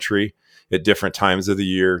in country at different times of the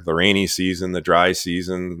year, the rainy season, the dry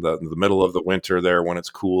season, the middle of the winter there when it's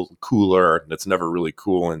cooler. It's never really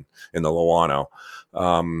cool in the Loano.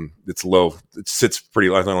 It's low. It sits pretty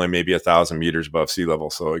low, only maybe 1,000 meters above sea level,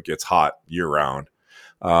 so it gets hot year round.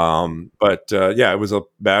 But it was a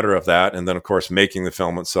matter of that. And then, of course, making the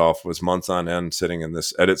film itself was months on end, sitting in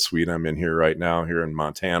this edit suite I'm in here right now, here in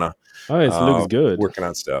Montana, Oh, it looks good. working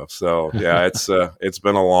on stuff. So yeah, it's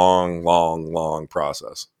been a long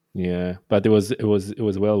process. Yeah, but it was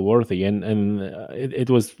well worthy, and it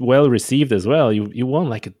was well received as well. You won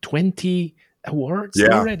like 20 awards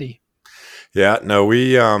already. Yeah, no,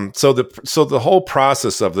 we so the whole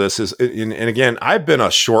process of this is, and again, I've been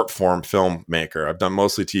a short form filmmaker. I've done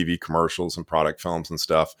mostly TV commercials and product films and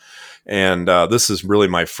stuff, and this is really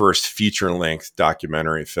my first feature length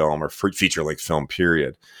documentary film or feature length film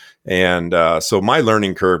period. And so my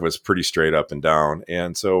learning curve was pretty straight up and down.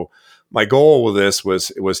 And so my goal with this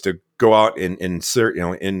was to go out and insert,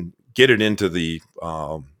 and get it into the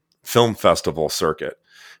film festival circuit,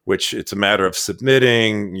 which it's a matter of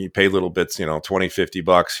submitting. You pay little bits,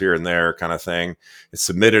 $20-$50 here and there kind of thing. It's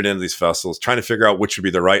submitted into these festivals, trying to figure out which would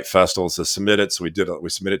be the right festivals to submit it. So we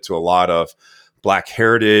submitted to a lot of Black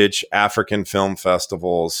Heritage, African film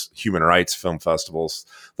festivals, human rights film festivals,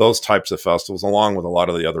 those types of festivals, along with a lot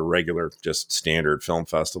of the other regular, just standard film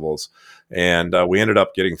festivals. And we ended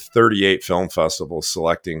up getting 38 film festivals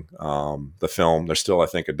selecting the film. There's still, I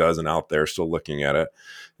think, a dozen out there still looking at it.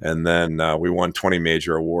 And then we won 20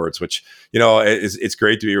 major awards, which, it's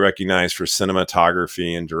great to be recognized for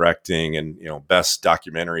cinematography and directing and, best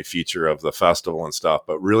documentary feature of the festival and stuff.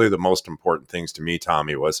 But really the most important things to me,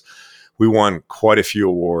 Tommy, was we won quite a few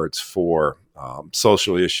awards for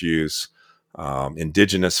social issues,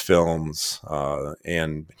 indigenous films,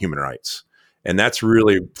 and human rights. And that's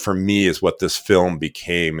really, for me, is what this film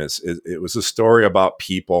became. It was a story about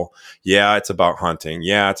people. Yeah, it's about hunting.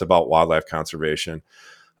 Yeah, it's about wildlife conservation.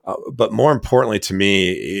 But more importantly to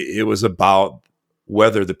me, it was about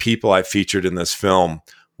whether the people I featured in this film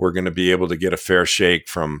were going to be able to get a fair shake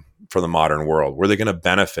from the modern world. Were they going to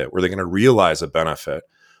benefit? Were they going to realize a benefit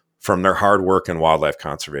from their hard work in wildlife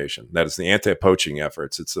conservation? That is the anti-poaching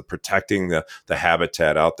efforts. It's the protecting the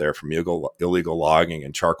habitat out there from illegal logging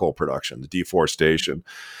and charcoal production, the deforestation.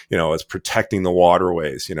 It's protecting the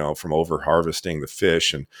waterways, from over harvesting the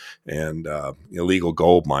fish and illegal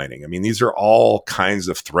gold mining. I mean, these are all kinds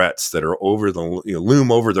of threats that are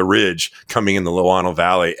loom over the ridge coming in the Loano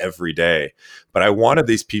Valley every day. But I wanted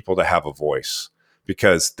these people to have a voice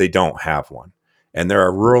because they don't have one. And there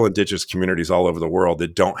are rural indigenous communities all over the world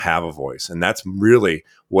that don't have a voice. And that's really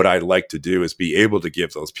what I'd like to do, is be able to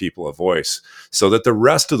give those people a voice so that the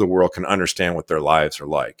rest of the world can understand what their lives are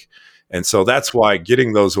like. And so that's why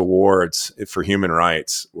getting those awards for human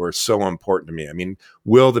rights were so important to me. I mean,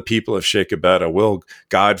 will the people of Shakabeta, will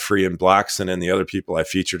Godfrey and Blackson and the other people I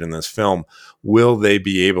featured in this film, will they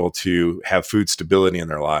be able to have food stability in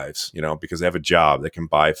their lives, because they have a job, they can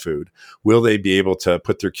buy food? Will they be able to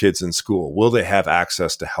put their kids in school? Will they have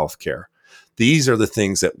access to health care? These are the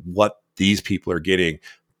things that what these people are getting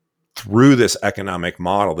through this economic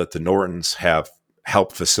model that the Nortons have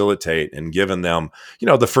helped facilitate and given them,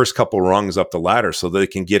 the first couple rungs up the ladder so they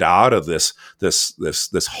can get out of this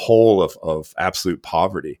hole of absolute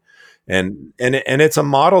poverty. And it's a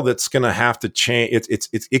model that's going to have to change.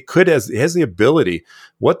 It has the ability,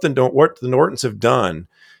 what the Nortons have done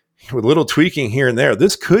with little tweaking here and there,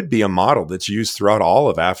 this could be a model that's used throughout all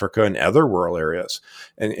of Africa and other rural areas.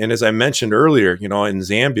 And as I mentioned earlier, in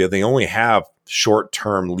Zambia, they only have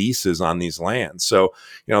short-term leases on these lands. So,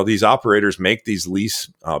 these operators make these lease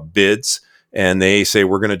bids, and they say,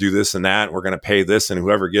 we're going to do this and that, and we're going to pay this, and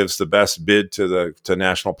whoever gives the best bid to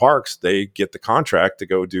national parks, they get the contract to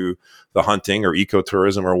go do the hunting or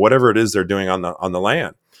ecotourism or whatever it is they're doing on the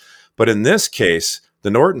land. But in this case,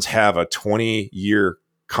 the Nortons have a 20-year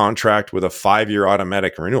contract with a 5-year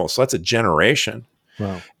automatic renewal. So that's a generation.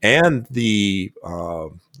 Wow. And the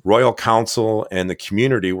Royal Council and the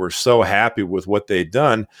community were so happy with what they'd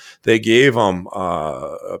done. They gave them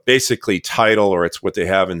basically title, or it's what they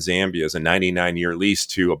have in Zambia, is a 99-year lease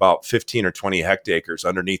to about 15 or 20 hectares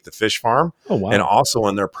underneath the fish farm. Oh, wow. And also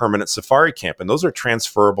in their permanent safari camp. And those are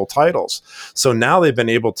transferable titles. So now they've been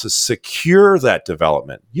able to secure that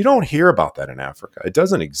development. You don't hear about that in Africa. It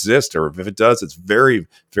doesn't exist, or if it does, it's very,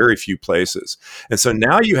 very few places. And so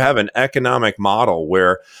now you have an economic model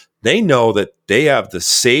where they know that they have the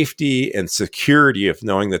safety and security of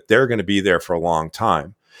knowing that they're going to be there for a long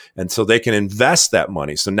time. And so they can invest that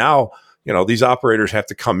money. So now, these operators have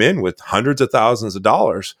to come in with hundreds of thousands of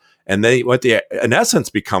dollars, and what they in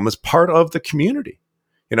essence become is part of the community.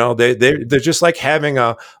 They're just like having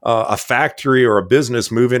a factory or a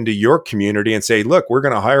business move into your community and say, look, we're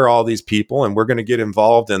going to hire all these people and we're going to get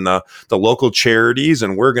involved in the local charities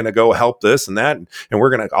and we're going to go help this and that. And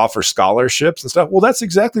we're going to offer scholarships and stuff. Well, that's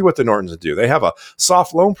exactly what the Nortons do. They have a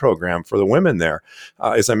soft loan program for the women there.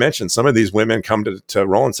 As I mentioned, some of these women come to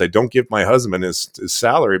Roland and say, don't give my husband his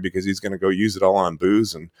salary because he's going to go use it all on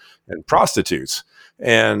booze and prostitutes.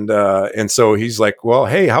 And so he's like, well,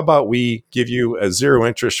 hey, how about we give you a 0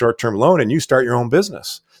 interest short-term loan and you start your own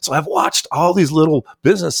business? So I've watched all these little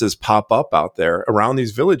businesses pop up out there around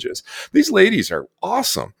these villages. These ladies are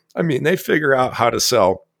awesome. I mean, they figure out how to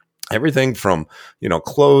sell everything from,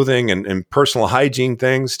 clothing and personal hygiene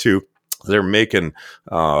things to they're making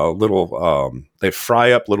they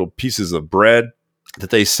fry up little pieces of bread that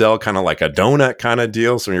they sell kind of like a donut kind of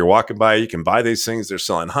deal. So when you're walking by, you can buy these things. They're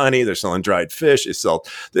selling honey. They're selling dried fish. They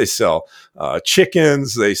sell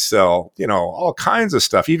chickens. They sell, all kinds of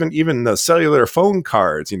stuff. Even the cellular phone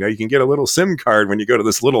cards, you can get a little SIM card when you go to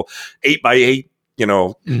this little 8x8,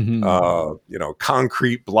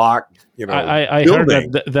 concrete block, I heard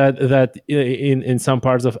that in some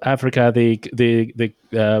parts of Africa, the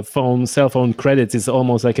cell phone credits is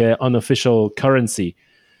almost like an unofficial currency.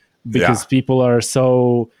 Because people are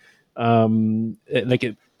so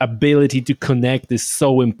ability to connect is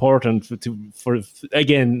so important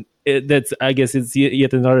that's I guess it's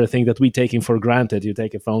yet another thing that we taking for granted. You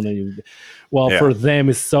take a phone and for them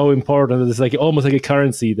it's so important. It's like almost like a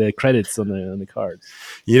currency, the credits on the cards.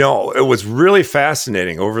 It was really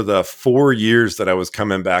fascinating over the 4 years that I was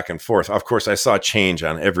coming back and forth. Of course, I saw change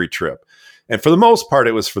on every trip, and for the most part,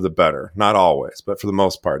 it was for the better. Not always, but for the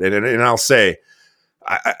most part. And I'll say.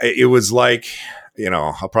 It was like,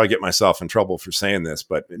 I'll probably get myself in trouble for saying this,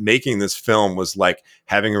 but making this film was like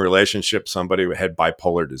having a relationship with somebody who had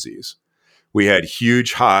bipolar disease. We had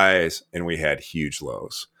huge highs and we had huge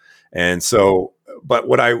lows. And so, but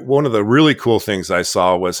one of the really cool things I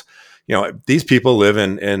saw was, these people live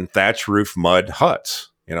in thatch roof mud huts.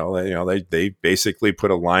 They basically put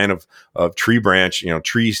a line of tree branch,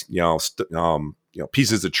 trees,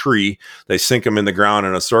 pieces of tree, they sink them in the ground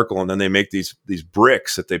in a circle, and then they make these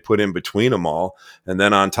bricks that they put in between them all. And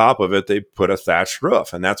then on top of it, they put a thatched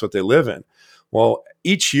roof, and that's what they live in. Well,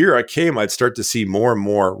 each year I'd start to see more and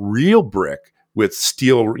more real brick with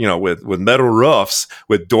steel, with metal roofs,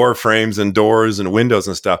 with door frames and doors and windows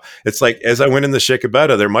and stuff. It's like, as I went in the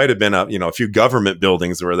Shikabeta, there might've been a few government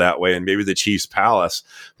buildings that were that way and maybe the chief's palace.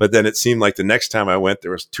 But then it seemed like the next time I went,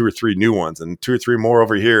 there was 2 or 3 new ones and 2 or 3 more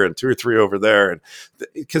over here and 2 or 3 over there. And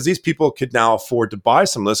because these people could now afford to buy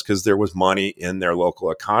some of this because there was money in their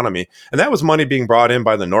local economy. And that was money being brought in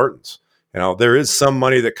by the Nortons. There is some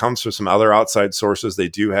money that comes from some other outside sources. They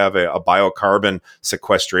do have a biocarbon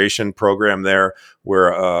sequestration program there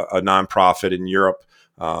where a nonprofit in Europe,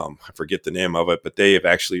 I forget the name of it, but they're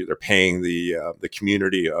paying the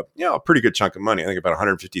community a pretty good chunk of money. I think about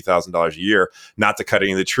 $150,000 a year, not to cut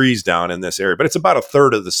any of the trees down in this area, but it's about a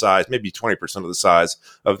third of the size, maybe 20% of the size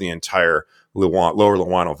of the entire lower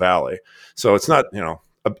Luano Valley. So it's not,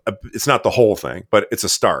 it's not the whole thing, but it's a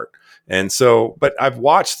start. And so, but I've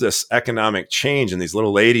watched this economic change and these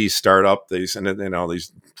little ladies start up these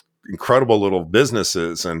incredible little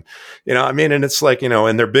businesses. And, and it's like,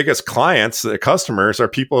 and their biggest clients, their customers are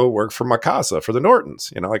people who work for Macasa, for the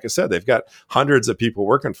Nortons. Like I said, they've got hundreds of people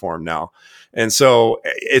working for them now. And so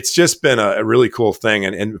it's just been a really cool thing.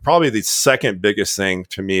 And probably the second biggest thing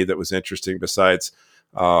to me that was interesting besides,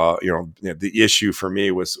 the issue for me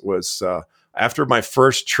was after my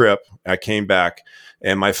first trip, I came back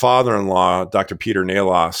and my father-in-law, Dr. Peter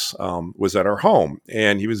Nalos, was at our home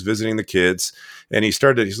and he was visiting the kids and he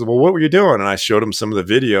said, well, what were you doing? And I showed him some of the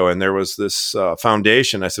video and there was this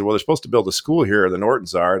foundation. I said, well, they're supposed to build a school here, the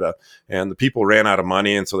Nortons are, and the people ran out of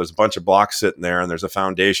money. And so there's a bunch of blocks sitting there and there's a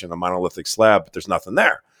foundation, a monolithic slab, but there's nothing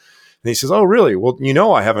there. And he says, oh, really? Well,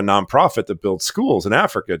 I have a nonprofit that builds schools in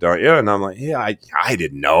Africa, don't you? And I'm like, yeah, I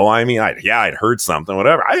didn't know. I mean, I'd heard something,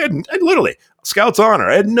 whatever. I literally, Scout's honor.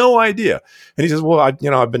 I had no idea. And he says, well,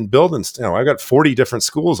 I've been building, I've got 40 different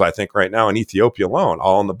schools, I think right now in Ethiopia alone,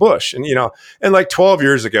 all in the bush. And, and like 12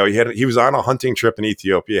 years ago, he was on a hunting trip in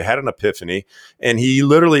Ethiopia, had an epiphany. And he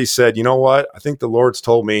literally said, you know what? I think the Lord's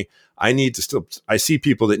told me I see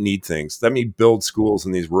people that need things. Let me build schools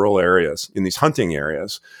in these rural areas, in these hunting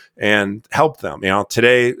areas, and help them.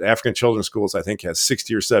 Today, African Children's Schools, I think, has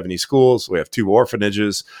 60 or 70 schools. We have 2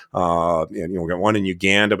 orphanages. And we got one in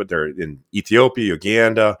Uganda, but they're in Ethiopia,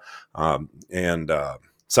 Uganda, and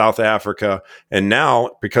South Africa. And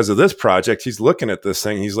now, because of this project, he's looking at this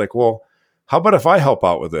thing. He's like, well, how about if I help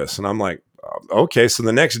out with this? And I'm like, okay. So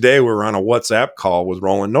the next day, we were on a WhatsApp call with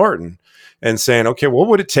Roland Norton. and saying, okay, what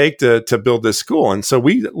would it take to build this school? And so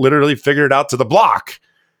we literally figured it out to the block.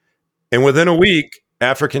 And within a week,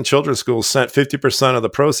 African Children's Schools sent 50% of the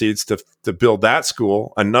proceeds to build that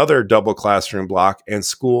school, another double classroom block, and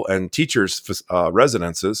school and teachers'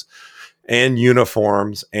 residences, and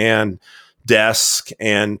uniforms, and desks,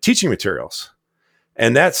 and teaching materials.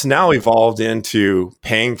 And that's now evolved into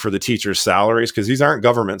paying for the teachers' salaries, because these aren't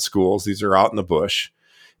government schools; these are out in the bush.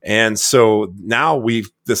 And so now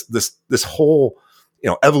this whole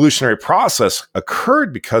evolutionary process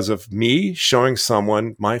occurred because of me showing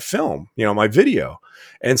someone my film, my video.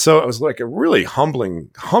 And so it was like a really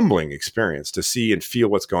humbling experience to see and feel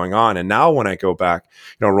what's going on. And now when I go back,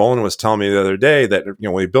 Roland was telling me the other day that,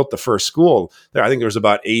 when we built the first school there, I think there was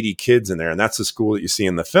about 80 kids in there. And that's the school that you see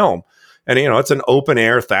in the film. And, it's an open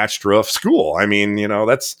air thatched roof school. I mean,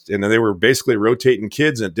 they were basically rotating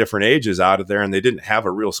kids at different ages out of there, and they didn't have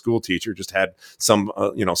a real school teacher, just had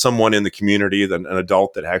someone in the community, an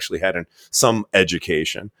adult that actually had some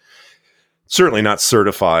education. Certainly not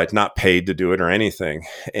certified, not paid to do it or anything.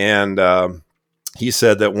 And he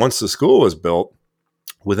said that once the school was built,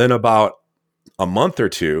 within about a month or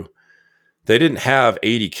two, they didn't have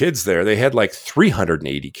 80 kids there. They had like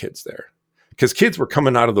 380 kids there, because kids were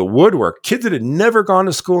coming out of the woodwork. Kids that had never gone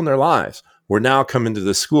to school in their lives were now coming to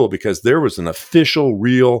the school because there was an official,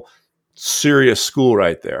 real, serious school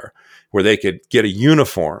right there where they could get a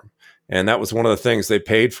uniform. And that was one of the things they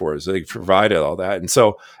paid for, is they provided all that. And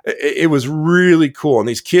so it was really cool. And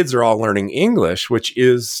these kids are all learning English, which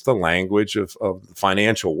is the language of the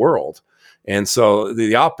financial world. And so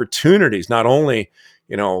the opportunities, not only,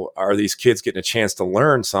 are these kids getting a chance to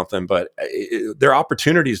learn something, but there are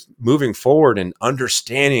opportunities moving forward and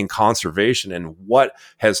understanding conservation and what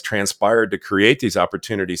has transpired to create these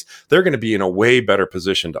opportunities. They're going to be in a way better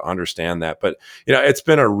position to understand that. But, it's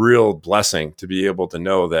been a real blessing to be able to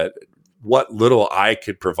know that what little I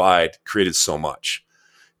could provide created so much.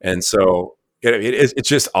 And so it's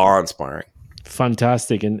just awe-inspiring.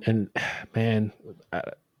 Fantastic. And man,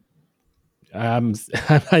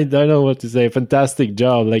 I don't know what to say. Fantastic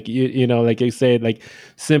job. Like, like you said, like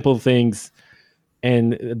simple things,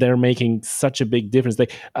 and they're making such a big difference.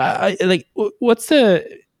 Like, what's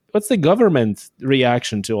the government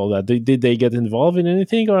reaction to all that? Did they get involved in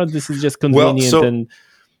anything, or this is just convenient?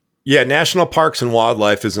 Yeah, National Parks and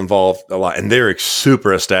Wildlife is involved a lot, and they're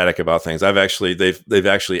super ecstatic about things. They've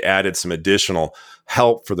actually added some additional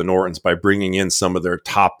help for the Nortons by bringing in some of their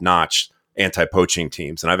top-notch anti-poaching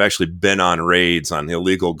teams. And I've actually been on raids on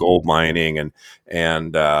illegal gold mining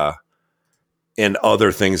and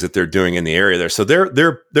other things that they're doing in the area there. So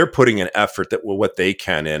they're putting an effort that what they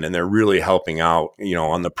can in, and they're really helping out,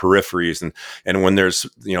 on the peripheries. And when there's,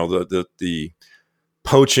 the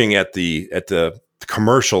poaching at the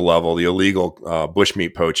commercial level, the illegal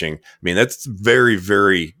bushmeat poaching, I mean, that's very,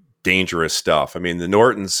 very dangerous stuff. I mean, the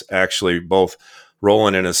Nortons actually, both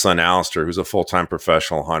Roland and his son Alistair, who's a full-time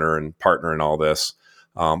professional hunter and partner in all this,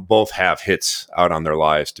 both have hits out on their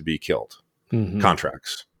lives to be killed.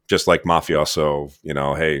 Contracts, just like mafioso.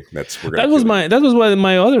 Hey, that was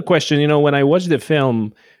my other question. When I watched the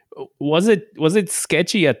film, was it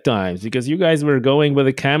sketchy at times, because you guys were going with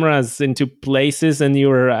the cameras into places and you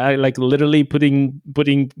were like literally putting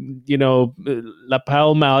lapel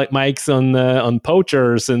mics on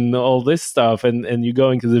poachers and all this stuff, and you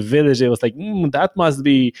going to the village? It was like that must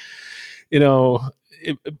be a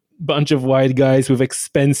bunch of white guys with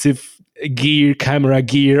expensive camera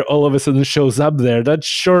gear all of a sudden shows up there. That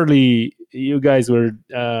surely you guys were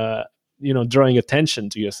drawing attention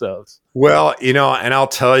to yourselves. Well, and I'll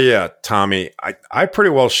tell you, Tommy, I pretty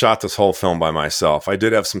well shot this whole film by myself. I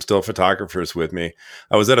did have some still photographers with me.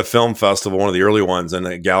 I was at a film festival, one of the early ones, and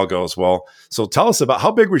the gal goes, well, so tell us about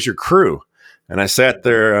how big was your crew? And I sat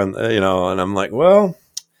there and, and I'm like, well,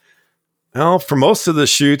 for most of the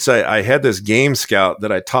shoots, I had this game scout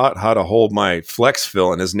that I taught how to hold my flex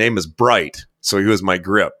fill, and his name is Bright. So he was my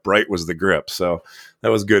grip. Bright was the grip. So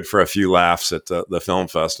that was good for a few laughs at the film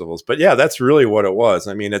festivals. But yeah, that's really what it was.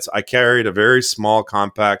 I mean, I carried a very small,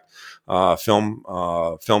 compact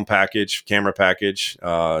film package, camera package,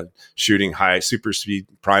 shooting high super speed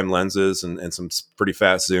prime lenses and some pretty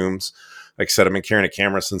fast zooms. Like I said, I've been carrying a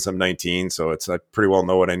camera since I'm 19, so I pretty well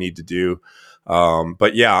know what I need to do.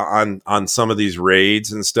 But yeah, on some of these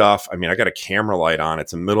raids and stuff, I mean, I got a camera light on.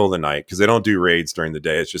 It's the middle of the night because they don't do raids during the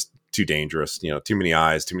day. It's just too dangerous. Too many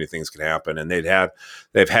eyes, too many things can happen. And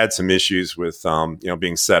they've had some issues with,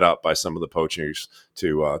 being set up by some of the poachers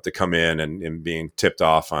to come in and being tipped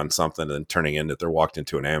off on something and turning in that they're walked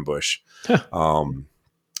into an ambush.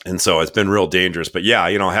 And so it's been real dangerous. But yeah,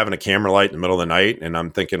 having a camera light in the middle of the night, and I'm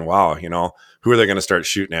thinking, wow, who are they going to start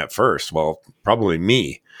shooting at first? Well, probably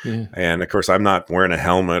me. Yeah. And of course, I'm not wearing a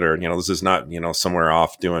helmet, or, this is not, somewhere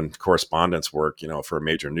off doing correspondence work, for a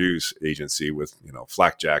major news agency with,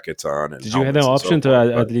 flak jackets on. And did you have no option to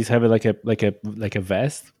at least have like a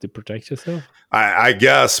vest to protect yourself? I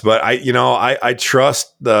guess, but I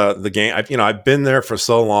trust the game. I've been there for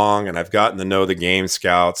so long, and I've gotten to know the game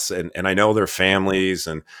scouts, and I know their families,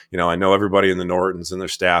 and I know everybody in the Nortons and their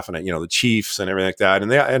staff, and the chiefs and everything like that.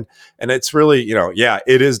 And it's really, yeah,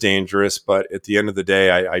 it is dangerous, but at the end of the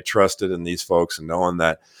day, I trusted in these folks, and knowing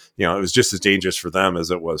that it was just as dangerous for them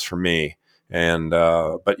as it was for me. And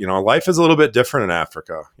but life is a little bit different in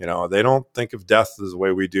Africa. They don't think of death as the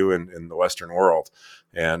way we do in the Western world.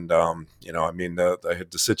 And the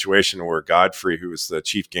situation where Godfrey, who was the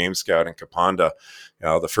chief game scout in Kapanda,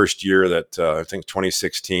 the first year that I think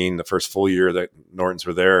 2016, the first full year that Nortons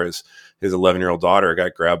were there, his 11-year-old daughter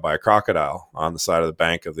got grabbed by a crocodile on the side of the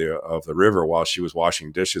bank of the river while she was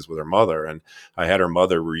washing dishes with her mother. And I had her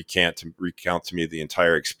mother recount to me the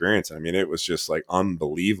entire experience. I mean, it was just like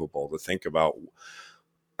unbelievable to think about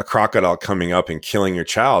a crocodile coming up and killing your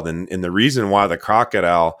child. And the reason why the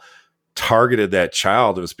crocodile targeted that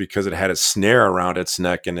child was because it had a snare around its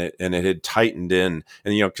neck, and it had tightened in.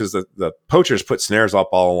 And because the poachers put snares up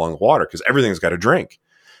all along the water because everything's got a drink.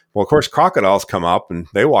 Well, of course, crocodiles come up and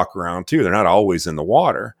they walk around too. They're not always in the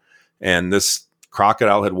water. And this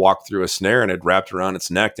crocodile had walked through a snare and had wrapped around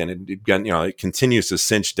its neck, and it continues to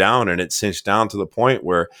cinch down, and it cinched down to the point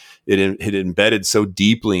where it had embedded so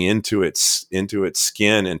deeply into its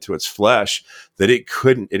skin, into its flesh, that it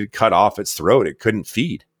had cut off its throat. It couldn't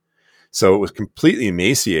feed. So it was completely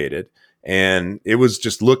emaciated, and it was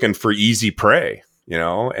just looking for easy prey,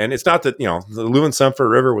 and it's not that, the Lewin-Sumter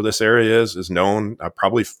River, where this area is known,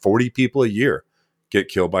 probably 40 people a year get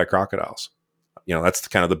killed by crocodiles. That's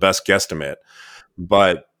kind of the best guesstimate.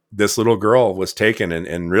 But this little girl was taken,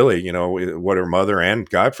 and really, what her mother and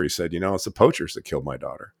Godfrey said, it's the poachers that killed my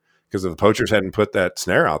daughter. Because if the poachers hadn't put that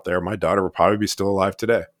snare out there, my daughter would probably be still alive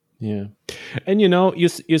today. Yeah. And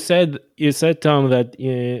you said, Tom, that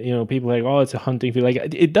people are like, oh, it's a hunting field.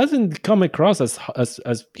 Like, it doesn't come across as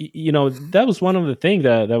that was one of the things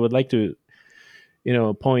that I would like to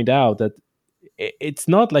point out, that it's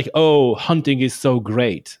not like, oh, hunting is so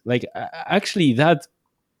great. Like, actually, that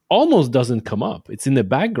almost doesn't come up. It's in the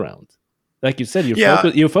background. Like you said,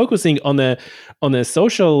 you're focusing on the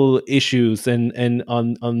social issues and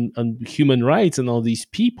on human rights and all these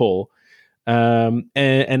people. And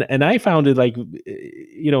I found it like,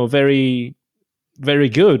 very, very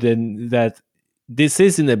good, and that this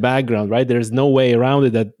is in the background, right? There's no way around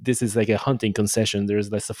it, that this is like a hunting concession. There's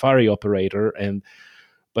the safari operator,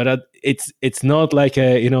 but it's not like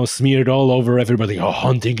smeared all over everybody. Oh,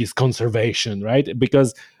 hunting is conservation, right?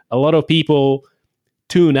 Because a lot of people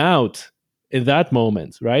tune out in that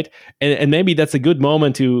moment, right? And maybe that's a good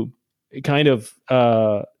moment to kind of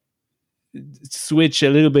switch a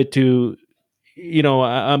little bit to.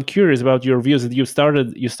 I'm curious about your views. You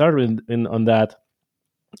started on that,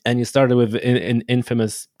 and you started with an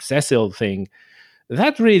infamous Cecil thing.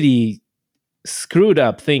 That really screwed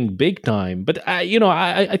up thing big time. But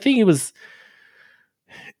I think it was,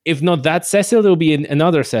 if not that Cecil, there will be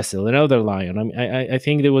another Cecil, another lion. I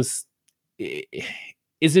think there was.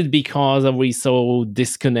 Is it because are we so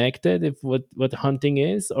disconnected of what hunting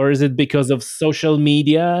is, or is it because of social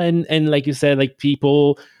media and like you said, like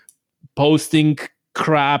people posting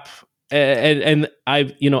crap, and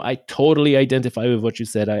I totally identify with what you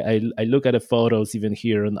said. I look at the photos even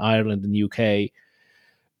here in Ireland and UK,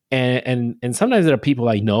 and sometimes there are people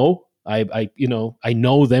I know. I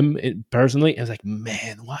know them personally, and it's like,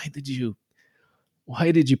 man, why did you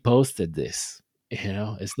posted this?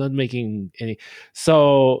 It's not making any.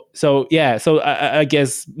 So yeah. So I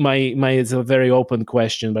guess my it's a very open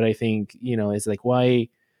question, but I think it's like why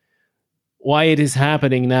it is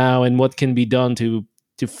happening now, and what can be done to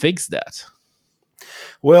fix that.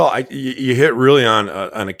 Well, you hit really on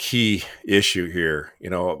a key issue here.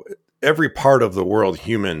 Every part of the world,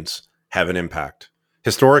 humans have an impact.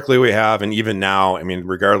 Historically, we have, and even now, I mean,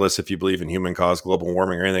 regardless if you believe in human-caused global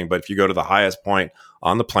warming or anything, but if you go to the highest point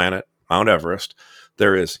on the planet, Mount Everest,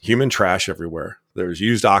 there is human trash everywhere. There's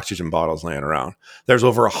used oxygen bottles laying around. There's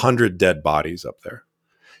over 100 dead bodies up there.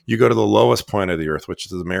 You go to the lowest point of the earth, which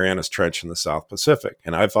is the Marianas Trench in the South Pacific.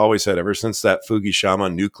 And I've always said, ever since that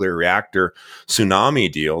Fukushima nuclear reactor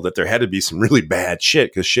tsunami deal, that there had to be some really bad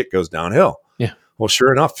shit, because shit goes downhill. Yeah. Well,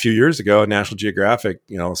 sure enough, a few years ago, National Geographic,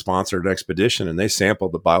 sponsored an expedition, and they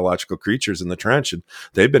sampled the biological creatures in the trench, and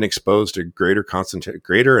they've been exposed to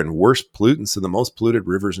greater and worse pollutants in the most polluted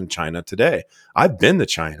rivers in China today. I've been to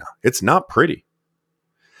China. It's not pretty.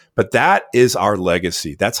 But that is our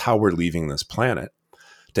legacy. That's how we're leaving this planet.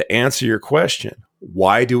 To answer your question,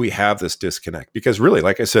 why do we have this disconnect? Because really,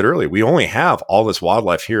 like I said earlier, we only have all this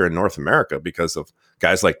wildlife here in North America because of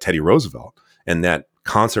guys like Teddy Roosevelt and that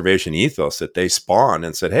conservation ethos that they spawned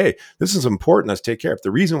and said, hey, this is important. Let's take care of it. The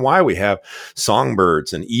reason why we have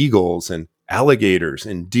songbirds and eagles and alligators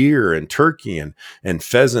and deer and turkey and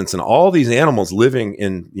pheasants and all these animals living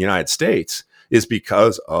in the United States is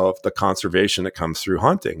because of the conservation that comes through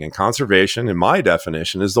hunting. And conservation, in my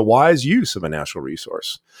definition, is the wise use of a natural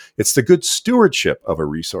resource. It's the good stewardship of a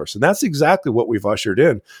resource. And that's exactly what we've ushered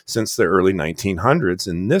in since the early 1900s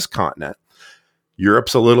in this continent.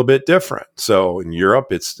 Europe's a little bit different. So in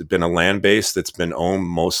Europe, it's been a land base that's been owned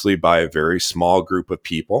mostly by a very small group of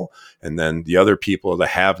people. And then the other people, the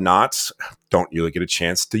have-nots, don't really get a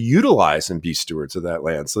chance to utilize and be stewards of that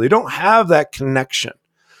land. So they don't have that connection.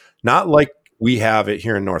 Not like we have it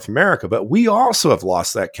here in North America, but we also have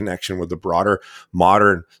lost that connection with the broader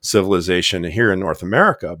modern civilization here in North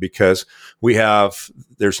America because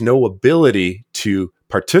there's no ability to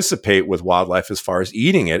participate with wildlife as far as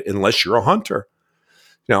eating it unless you're a hunter.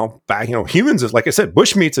 Humans is, like I said,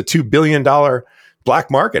 bushmeat's a $2 billion black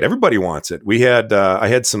market. Everybody wants it. I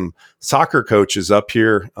had some soccer coaches up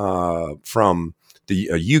here from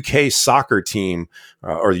the UK soccer team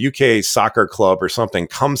or the UK soccer club or something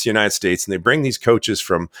comes to the United States, and they bring these coaches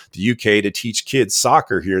from the UK to teach kids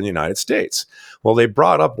soccer here in the United States. Well, they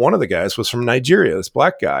brought up one of the guys was from Nigeria, this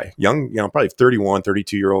black guy, young, probably 31,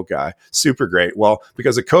 32-year-old guy, super great. Well,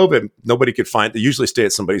 because of COVID, nobody could they usually stay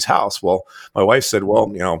at somebody's house. Well, my wife said, well,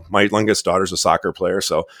 my youngest daughter's a soccer player,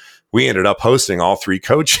 so we ended up hosting all three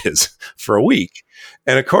coaches for a week.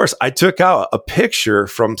 And of course, I took out a picture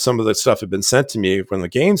from some of the stuff that had been sent to me from the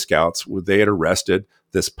game scouts where they had arrested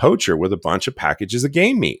this poacher with a bunch of packages of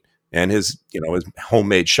game meat and his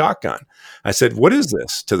homemade shotgun. I said, what is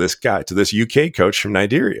this to this guy, to this UK coach from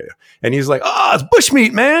Nigeria? And he's like, oh, it's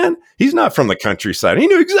bushmeat, man. He's not from the countryside. He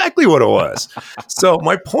knew exactly what it was. So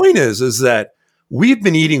my point is that we've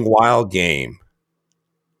been eating wild game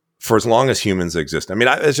for as long as humans exist. I mean,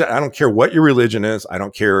 I don't care what your religion is. I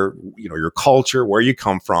don't care, your culture, where you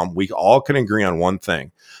come from. We all can agree on one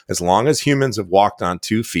thing. As long as humans have walked on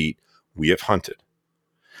 2 feet, we have hunted.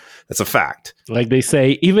 That's a fact. Like they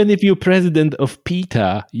say, even if you're president of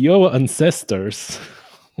PETA, your ancestors.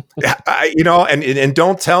 And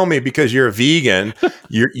don't tell me because you're a vegan,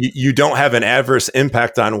 you don't have an adverse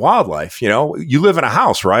impact on wildlife. You live in a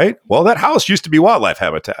house, right? Well, that house used to be wildlife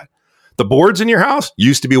habitat. The boards in your house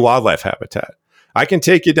used to be wildlife habitat. I can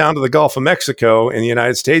take you down to the Gulf of Mexico in the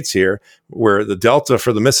United States here, where the delta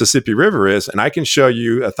for the Mississippi River is, and I can show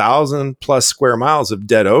you 1,000+ square miles of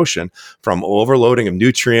dead ocean from overloading of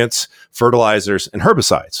nutrients, fertilizers, and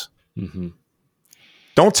herbicides. Mm-hmm.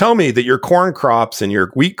 Don't tell me that your corn crops and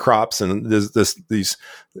your wheat crops and these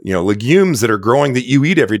legumes that are growing that you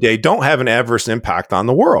eat every day don't have an adverse impact on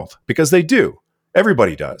the world, because they do.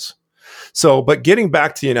 Everybody does. So, but getting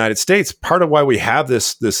back to the United States, part of why we have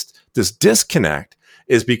this disconnect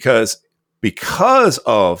is because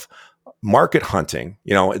of market hunting,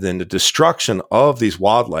 then the destruction of these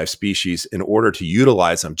wildlife species in order to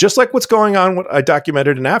utilize them, just like what's going on, what I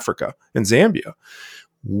documented in Africa, in Zambia.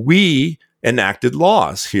 We enacted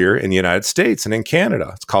laws here in the United States and in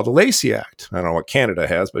Canada. It's called the Lacey Act. I don't know what Canada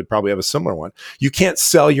has, but they probably have a similar one. You can't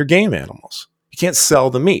sell your game animals. You can't sell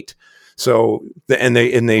the meat. So, and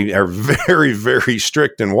they are very, very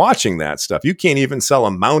strict in watching that stuff. You can't even sell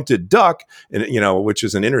a mounted duck, which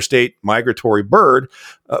is an interstate migratory bird,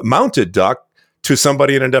 mounted duck, to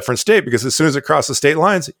somebody in a different state, because as soon as it crosses state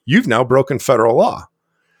lines, you've now broken federal law.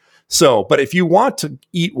 So, but if you want to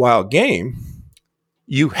eat wild game,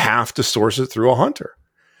 you have to source it through a hunter.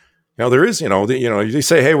 There is, you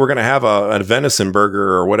say, hey, we're going to have a venison burger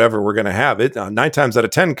or whatever we're going to have. It 9 times out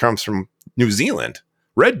of 10 comes from New Zealand.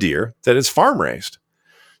 Red deer that is farm raised.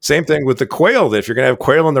 Same thing with the quail, that if you're going to have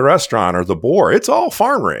quail in the restaurant, or the boar, it's all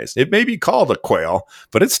farm raised. It may be called a quail,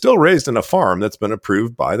 but it's still raised in a farm that's been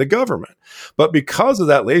approved by the government. But because of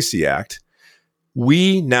that Lacey Act,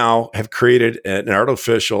 we now have created an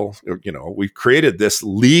artificial, we've created this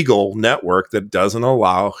legal network that doesn't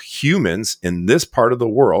allow humans in this part of the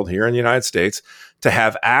world, here in the United States, to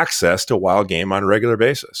have access to wild game on a regular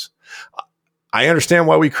basis. I understand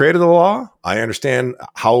why we created the law. I understand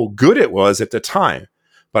how good it was at the time.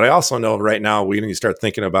 But I also know right now we need to start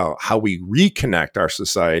thinking about how we reconnect our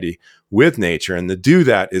society with nature. And to do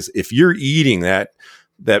that is if you're eating that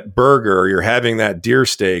burger, or you're having that deer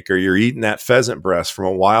steak, or you're eating that pheasant breast from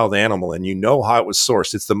a wild animal, and you know how it was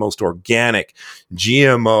sourced, it's the most organic,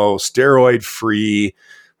 GMO, steroid-free,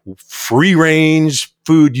 free-range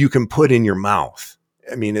food you can put in your mouth.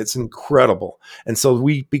 I mean, it's incredible. And so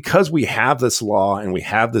because we have this law and we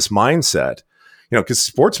have this mindset, because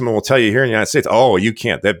sportsmen will tell you here in the United States, oh, you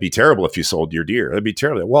can't. That'd be terrible if you sold your deer. That'd be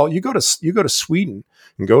terrible. Well, you go to Sweden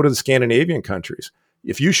and go to the Scandinavian countries.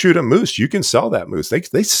 If you shoot a moose, you can sell that moose.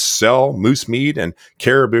 They sell moose meat and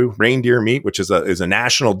caribou, reindeer meat, which is a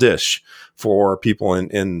national dish for people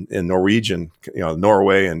in Norwegian,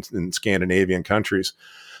 Norway and Scandinavian countries.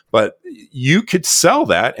 But you could sell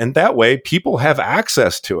that, and that way people have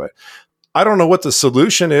access to it. I don't know what the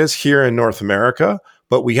solution is here in North America,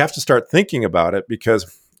 but we have to start thinking about it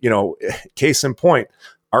because, case in point,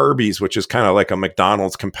 Arby's, which is kind of like a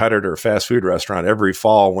McDonald's competitor fast food restaurant, every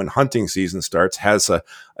fall when hunting season starts, has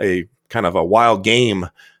a kind of a wild game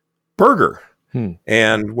burger.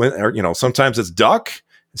 And when, sometimes it's duck,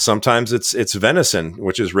 sometimes it's venison,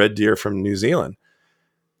 which is red deer from New Zealand.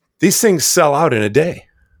 These things sell out in a day.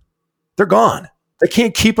 They're gone. They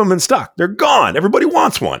can't keep them in stock. They're gone. Everybody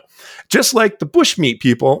wants one. Just like the bushmeat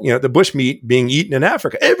people, the bushmeat being eaten in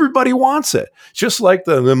Africa, everybody wants it. Just like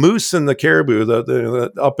the moose and the caribou,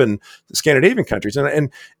 the up in the Scandinavian countries.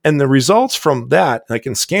 And the results from that, like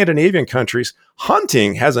in Scandinavian countries,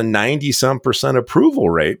 hunting has a 90-some%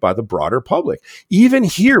 approval rate by the broader public. Even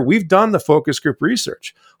here, we've done the focus group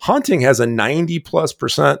research. Hunting has a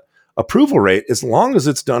 90+% approval rate as long as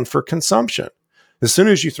it's done for consumption. As soon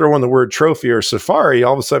as you throw in the word trophy or safari,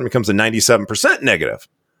 all of a sudden it becomes a 97% negative.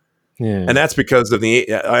 Yeah. And that's because of the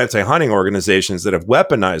anti-hunting organizations that have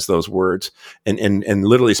weaponized those words and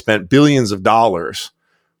literally spent billions of dollars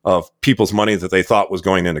of people's money that they thought was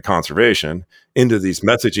going into conservation into these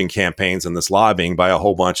messaging campaigns and this lobbying by a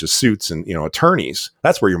whole bunch of suits and attorneys.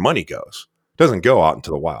 That's where your money goes. It doesn't go out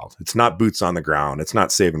into the wild. It's not boots on the ground. It's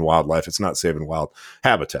not saving wildlife. It's not saving wild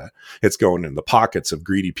habitat. It's going in the pockets of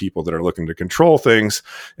greedy people that are looking to control things,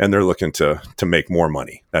 and they're looking to make more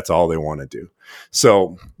money. That's all they want to do.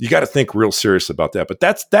 So you got to think real serious about that. But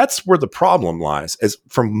that's where the problem lies, as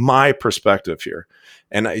from my perspective here.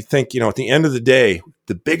 And I think, at the end of the day,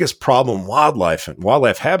 the biggest problem wildlife and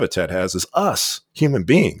wildlife habitat has is us, human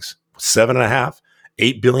beings, 7.5,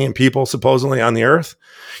 8 billion people supposedly on the earth.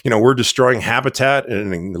 We're destroying habitat at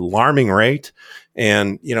an alarming rate.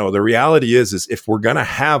 And, the reality is if we're going to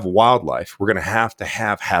have wildlife, we're going to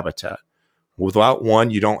have habitat. Without one,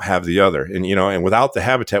 you don't have the other. And without the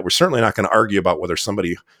habitat, we're certainly not going to argue about whether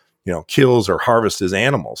somebody, kills or harvests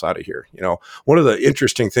animals out of here. One of the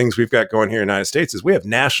interesting things we've got going here in the United States is we have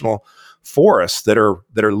national forests that are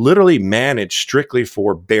literally managed strictly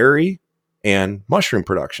for berry and mushroom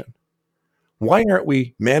production. Why aren't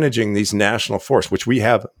we managing these national forests, which we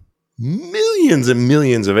have millions and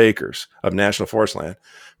millions of acres of national forest land,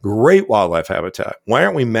 great wildlife habitat? Why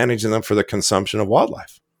aren't we managing them for the consumption of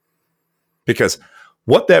wildlife? Because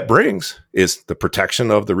what that brings is the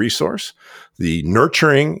protection of the resource, the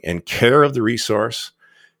nurturing and care of the resource.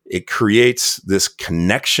 It creates this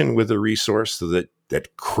connection with the resource so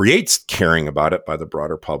that creates caring about it by the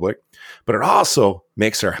broader public. But it also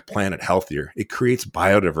makes our planet healthier. It creates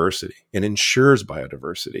biodiversity and ensures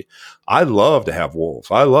biodiversity. I love to have wolves.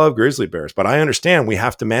 I love grizzly bears, but I understand we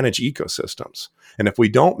have to manage ecosystems. And if we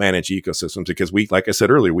don't manage ecosystems, because like I said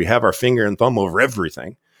earlier, we have our finger and thumb over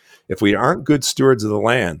everything. If we aren't good stewards of the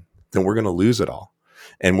land, then we're going to lose it all.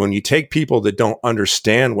 And when you take people that don't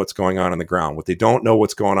understand what's going on the ground, what they don't know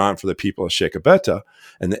what's going on for the people of Shekabeta,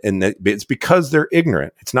 and it's because they're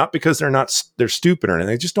ignorant. It's not because they're stupid or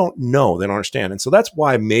anything. They just don't know. They don't understand. And so that's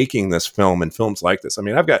why making this film and films like this. I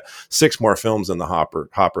mean, I've got 6 more films in the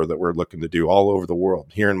hopper that we're looking to do all over the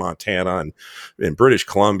world, here in Montana and in British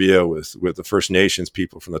Columbia with the First Nations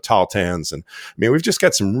people from the Tahltans. And I mean, we've just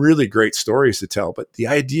got some really great stories to tell. But the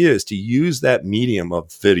idea is to use that medium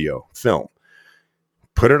of video, film,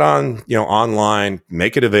 put it on, online,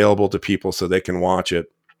 make it available to people so they can watch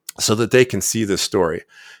it, so that they can see this story.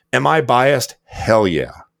 Am I biased? Hell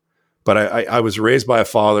yeah. But I was raised by a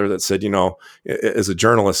father that said, as a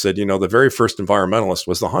journalist said, the very first environmentalist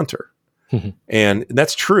was the hunter. And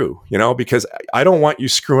that's true, because I don't want you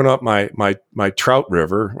screwing up my trout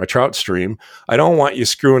river, my trout stream. I don't want you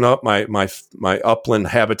screwing up my upland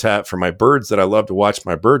habitat for my birds that I love to watch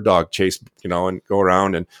my bird dog chase, and go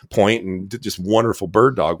around and point and do just wonderful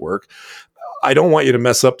bird dog work. I don't want you to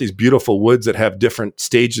mess up these beautiful woods that have different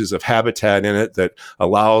stages of habitat in it that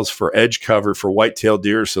allows for edge cover for white-tailed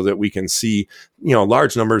deer so that we can see,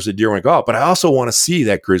 large numbers of deer when we go out. But I also want to see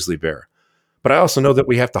that grizzly bear. But I also know that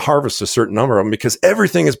we have to harvest a certain number of them because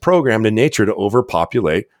everything is programmed in nature to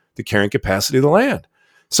overpopulate the carrying capacity of the land.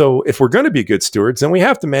 So if we're going to be good stewards, then we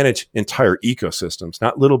have to manage entire ecosystems,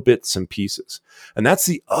 not little bits and pieces. And that's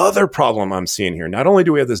the other problem I'm seeing here. Not only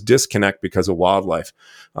do we have this disconnect because of wildlife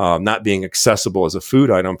not being accessible as a food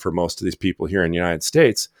item for most of these people here in the United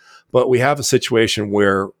States, but we have a situation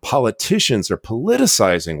where politicians are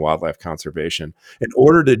politicizing wildlife conservation in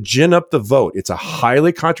order to gin up the vote. It's a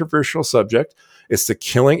highly controversial subject. It's the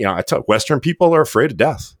killing. I tell you, Western people are afraid of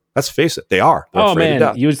death. Let's face it, they are. They're afraid of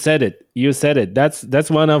death. You said it.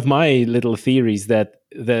 That's one of my little theories, that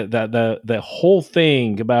the whole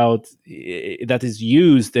thing about that is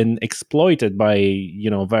used and exploited by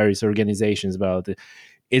various organizations about it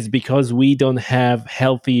is because we don't have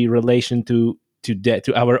healthy relation to death,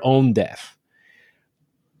 to our own death.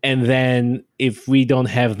 And then if we don't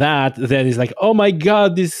have that, then it's like, oh my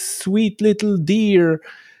God, this sweet little deer,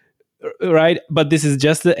 right? But this is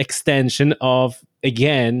just the extension of,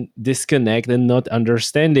 again, disconnect and not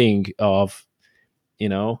understanding of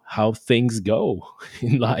how things go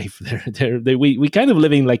in life. We kind of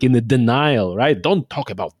living like in the denial, right? Don't talk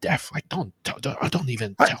about death. I don't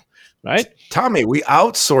even tell, right? Tommy, we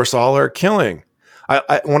outsource all our killing.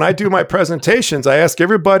 When I do my presentations, I ask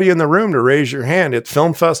everybody in the room to raise your hand at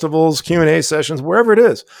film festivals, Q&A sessions, wherever it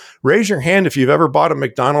is. Raise your hand if you've ever bought a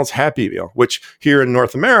McDonald's Happy Meal, which here in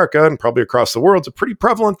North America and probably across the world is a pretty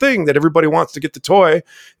prevalent thing that everybody wants to get the toy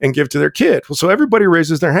and give to their kid. Well, so everybody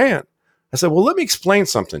raises their hand. I said, well, let me explain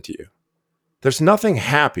something to you. There's nothing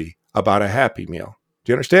happy about a Happy Meal.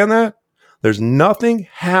 Do you understand that? There's nothing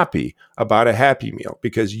happy about a Happy Meal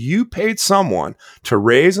because you paid someone to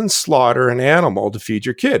raise and slaughter an animal to feed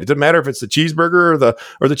your kid. It doesn't matter if it's the cheeseburger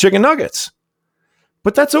or the chicken nuggets.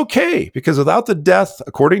 But that's okay because without the death,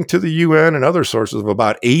 according to the UN and other sources, of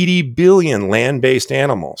about 80 billion land-based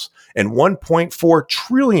animals and 1.4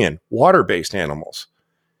 trillion water-based animals,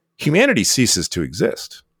 humanity ceases to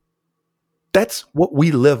exist. That's what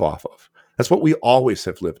we live off of. That's what we always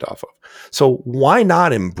have lived off of. So why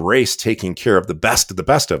not embrace taking care of the best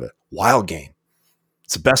of it? Wild game.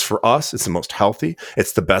 It's the best for us. It's the most healthy.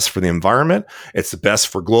 It's the best for the environment. It's the best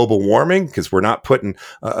for global warming because we're not putting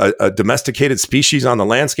a domesticated species on the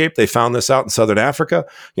landscape. They found this out in Southern Africa.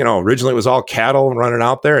 Originally it was all cattle running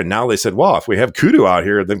out there. And now they said, well, if we have kudu out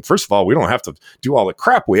here, then first of all, we don't have to do all the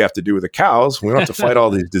crap we have to do with the cows. We don't have to fight all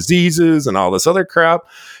these diseases and all this other crap.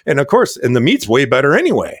 And of course, and the meat's way better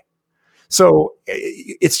anyway. So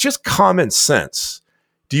it's just common sense.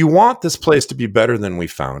 Do you want this place to be better than we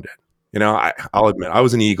found it? I'll admit, I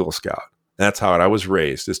was an Eagle Scout. That's how I was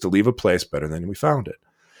raised, is to leave a place better than we found it.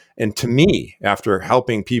 And to me, after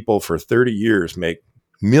helping people for 30 years make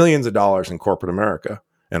millions of dollars in corporate America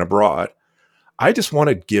and abroad, I just want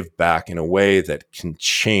to give back in a way that can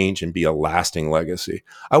change and be a lasting legacy.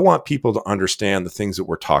 I want people to understand the things that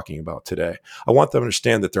we're talking about today. I want them to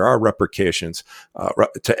understand that there are repercussions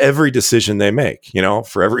to every decision they make.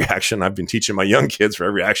 For every action, I've been teaching my young kids, for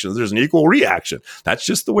every action, there's an equal reaction. That's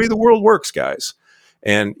just the way the world works, guys.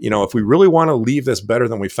 And, if we really want to leave this better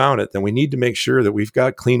than we found it, then we need to make sure that we've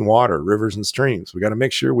got clean water, rivers and streams. We got to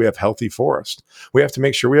make sure we have healthy forests. We have to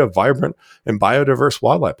make sure we have vibrant and biodiverse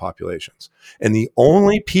wildlife populations. And the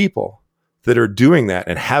only people that are doing that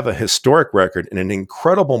and have a historic record and an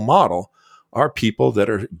incredible model are people that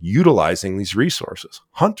are utilizing these resources,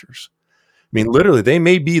 hunters. I mean, literally, they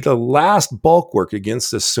may be the last bulwark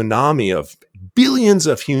against this tsunami of billions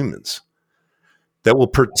of humans that will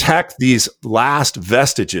protect these last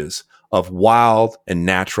vestiges of wild and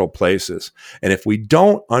natural places. And if we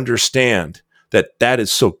don't understand that that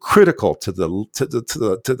is so critical to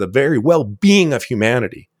the very well-being of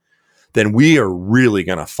humanity, then we are really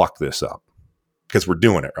going to fuck this up because we're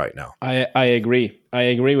doing it right now. I agree. I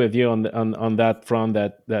agree with you on that front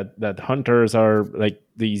that hunters are like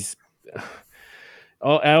these.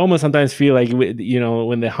 I almost sometimes feel like,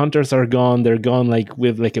 when the hunters are gone, they're gone like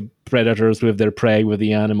with like a predators with their prey, with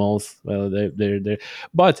the animals. Well, they're.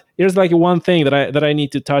 But here's like one thing that I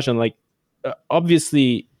need to touch on. Like,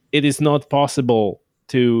 obviously, it is not possible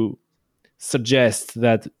to suggest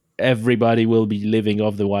that everybody will be living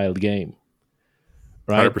off the wild game,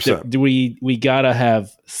 right? 100%. We gotta have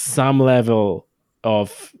some level of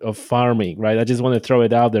farming, right? I just want to throw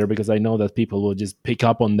it out there because I know that people will just pick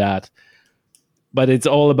up on that. But it's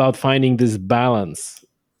all about finding this balance,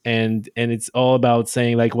 and it's all about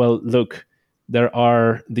saying like, well, look, there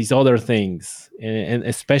are these other things, and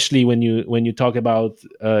especially when you talk about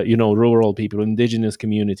rural people, indigenous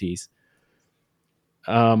communities.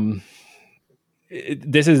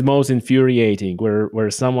 This is most infuriating, where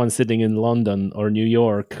someone sitting in London or New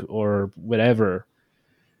York or whatever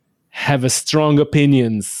have a strong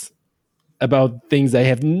opinions about things I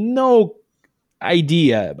have no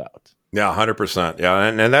idea about. Yeah, 100%.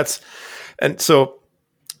 Yeah, and so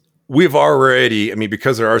we've already, I mean,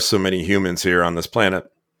 because there are so many humans here on this planet,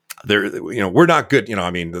 we're not good.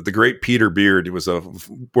 The great Peter Beard, he was a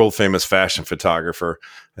world famous fashion photographer.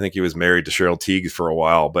 I think he was married to Cheryl Teague for a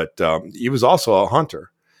while, but he was also a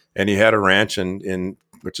hunter, and he had a ranch in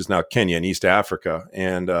which is now Kenya in East Africa.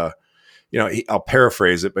 And, I'll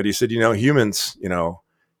paraphrase it, but he said, humans,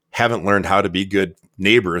 haven't learned how to be good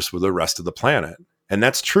neighbors with the rest of the planet. And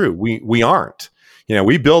that's true. We aren't.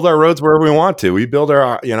 We build our roads wherever we want to. We build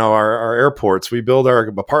our airports. We build our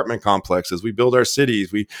apartment complexes. We build our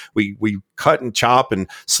cities. We cut and chop and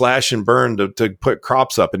slash and burn to put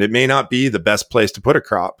crops up. And it may not be the best place to put a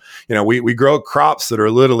crop. We grow crops that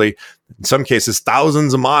are literally, in some cases,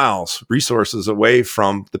 thousands of miles, resources away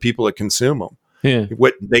from the people that consume them. Yeah.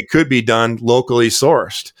 What they could be done locally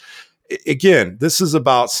sourced. Again, this is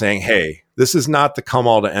about saying, hey, this is not the come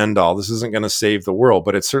all to end all. This isn't going to save the world,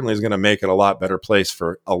 but it certainly is going to make it a lot better place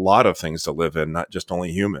for a lot of things to live in, not just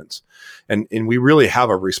only humans. And we really have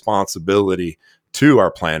a responsibility to our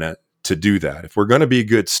planet to do that. If we're going to be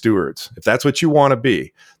good stewards, if that's what you want to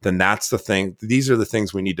be, then that's the thing. These are the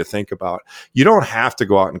things we need to think about. You don't have to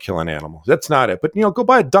go out and kill an animal. That's not it. But, go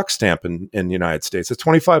buy a duck stamp in the United States. It's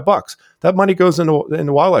 $25. That money goes into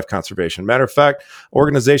wildlife conservation. Matter of fact,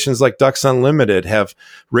 organizations like Ducks Unlimited have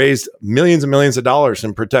raised millions and millions of dollars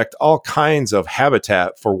and protect all kinds of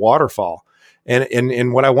habitat for waterfowl.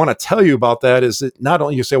 And what I want to tell you about that is that not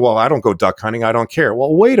only you say, well, I don't go duck hunting, I don't care.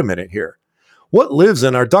 Well, wait a minute here. What lives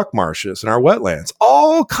in our duck marshes and our wetlands?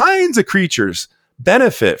 All kinds of creatures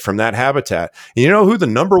benefit from that habitat. And you know who the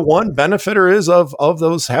number one benefiter is of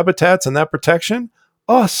those habitats and that protection?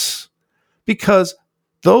 Us. Because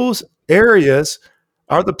those areas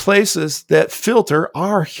are the places that filter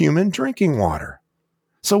our human drinking water.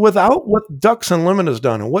 So without what Ducks Unlimited has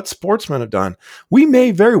done and what sportsmen have done, we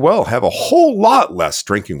may very well have a whole lot less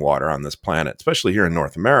drinking water on this planet, especially here in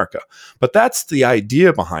North America. But that's the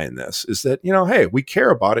idea behind this, is that, hey, we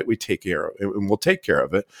care about it, we take care of it, and we'll take care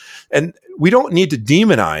of it. And we don't need to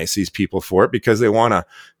demonize these people for it because they want to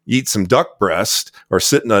eat some duck breast or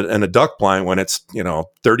sit in a duck blind when it's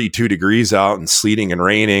 32 degrees out and sleeting and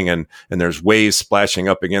raining and there's waves splashing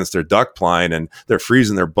up against their duck blind and they're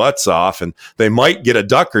freezing their butts off and they might get a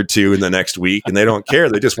duck or two in the next week and they don't care.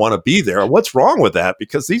 They just want to be there. What's wrong with that?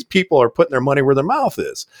 Because these people are putting their money where their mouth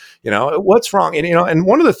is. What's wrong? And and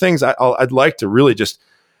one of the things I'd like to really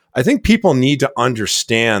I think people need to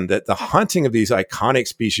understand that the hunting of these iconic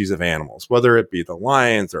species of animals, whether it be the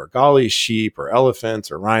lions or Bengali sheep or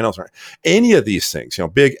elephants or rhinos or any of these things,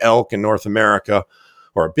 big elk in North America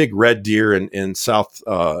or a big red deer in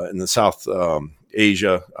the South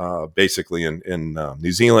Asia, basically in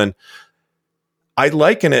New Zealand, I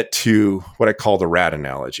liken it to what I call the rat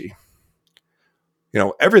analogy.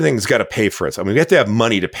 Everything's got to pay for it. I mean, we have to have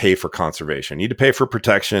money to pay for conservation. We need to pay for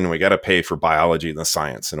protection. And we got to pay for biology and the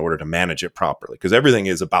science in order to manage it properly, because everything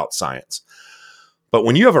is about science. But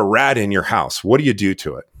when you have a rat in your house, what do you do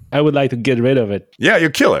to it? I would like to get rid of it. Yeah, you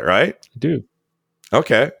kill it, right? I do.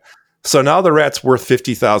 Okay. So now the rat's worth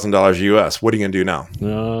 $50,000 US. What are you going to do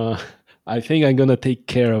now? I think I'm going to take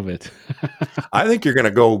care of it. I think you're going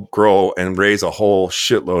to go grow and raise a whole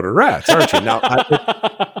shitload of rats, aren't you? Now,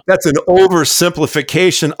 that's an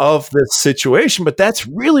oversimplification of this situation, but that's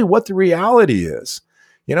really what the reality is.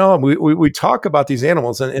 We talk about these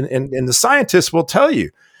animals and the scientists will tell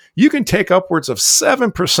you, you can take upwards of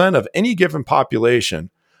 7% of any given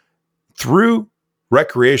population through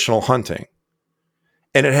recreational hunting.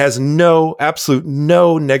 And it has absolute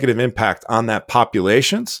no negative impact on that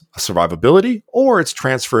population's survivability or its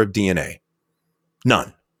transfer of DNA.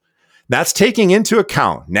 None. That's taking into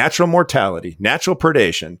account natural mortality, natural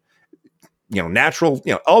predation, natural,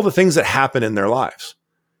 all the things that happen in their lives.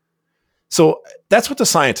 So that's what the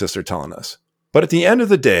scientists are telling us. But at the end of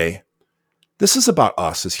the day, this is about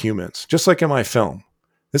us as humans, just like in my film.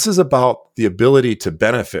 This is about the ability to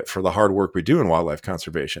benefit for the hard work we do in wildlife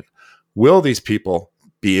conservation. Will these people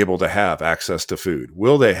be able to have access to food?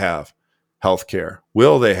 Will they have health care?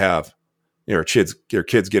 Will they have their kids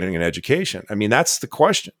getting an education? I mean, that's the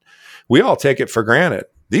question. We all take it for granted.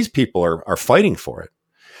 These people are fighting for it.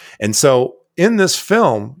 And so in this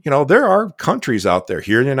film, there are countries out there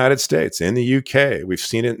here in the United States, in the UK, we've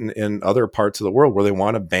seen it in other parts of the world where they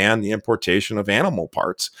want to ban the importation of animal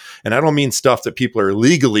parts. And I don't mean stuff that people are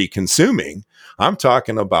legally consuming. I'm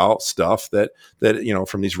talking about stuff that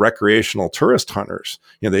from these recreational tourist hunters.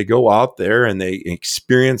 They go out there and they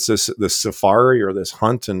experience this safari or this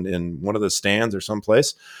hunt in one of the stands or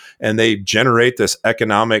someplace, and they generate this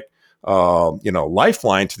economic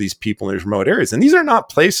lifeline to these people in these remote areas. And these are not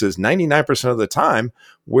places 99% of the time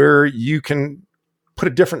where you can put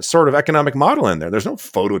a different sort of economic model in there. There's no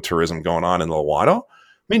phototourism going on in Lowato.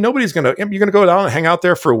 I mean, you're going to go down and hang out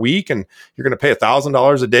there for a week, and you're going to pay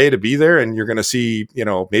 $1,000 a day to be there. And you're going to see,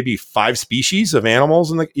 maybe 5 species of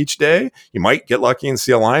animals each day. You might get lucky and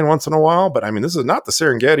see a lion once in a while, but I mean, this is not the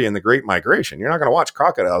Serengeti and the Great Migration. You're not going to watch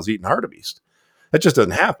crocodiles eating hartebeest. That just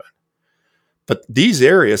doesn't happen. But these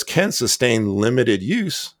areas can sustain limited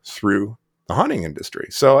use through the hunting industry.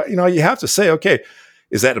 So, you have to say, okay,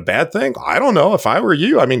 is that a bad thing? I don't know. If I were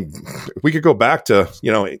you, I mean, we could go back to,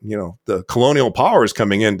 the colonial powers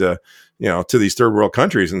coming into, to these third world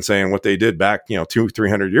countries and saying what they did back,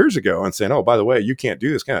 200-300 years ago, and saying, oh, by the way, you can't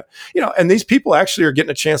do this kind of, and these people actually are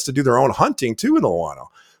getting a chance to do their own hunting too in the Lowato.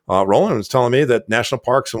 Roland was telling me that national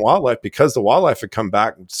parks and wildlife, because the wildlife had come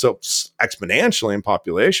back so exponentially in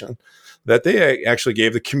population, that they actually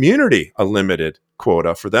gave the community a limited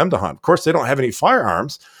quota for them to hunt. Of course, they don't have any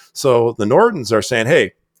firearms. So the Nordens are saying,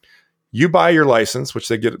 hey, you buy your license, which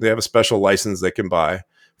they have a special license they can buy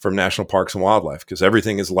from National Parks and Wildlife, because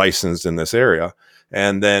everything is licensed in this area.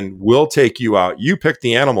 And then we'll take you out. You pick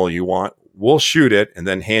the animal you want. We'll shoot it and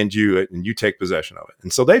then hand you it, and you take possession of it.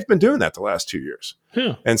 And so they've been doing that the last 2 years.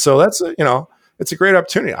 And so that's, it's a great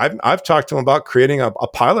opportunity. I've talked to them about creating a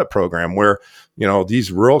pilot program where,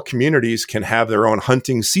 these rural communities can have their own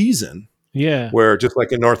hunting season. Yeah. Where just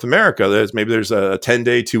like in North America, there's a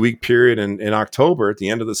 10-day, 2-week period in October at the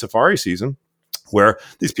end of the safari season where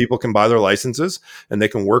these people can buy their licenses and they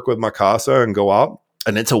can work with Macasa and go out.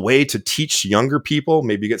 And it's a way to teach younger people,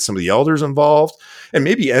 maybe get some of the elders involved, and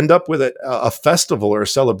maybe end up with a festival or a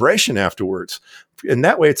celebration afterwards. And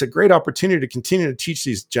that way, it's a great opportunity to continue to teach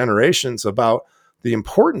these generations about the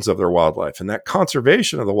importance of their wildlife and that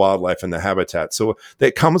conservation of the wildlife and the habitat. So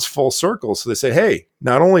that comes full circle. So they say, hey,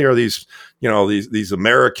 not only are these, these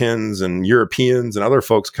Americans and Europeans and other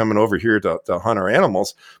folks coming over here to hunt our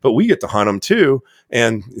animals, but we get to hunt them too.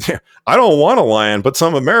 And I don't want a lion, but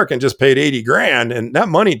some American just paid $80,000, and that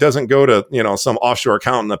money doesn't go to, some offshore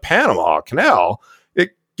account in the Panama Canal.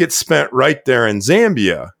 It gets spent right there in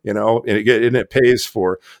Zambia, and it pays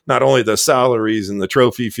for not only the salaries and the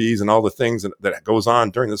trophy fees and all the things that goes on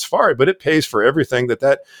during the safari, but it pays for everything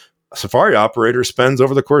that safari operator spends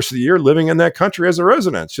over the course of the year living in that country as a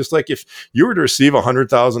resident. Just like if you were to receive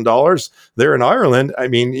 $100,000 there in Ireland, I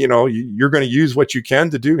mean, you're going to use what you can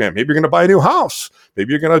to do. Maybe you're going to buy a new house.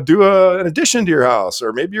 Maybe you're going to do an addition to your house,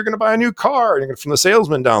 or maybe you're going to buy a new car from the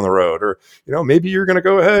salesman down the road, or, maybe you're going to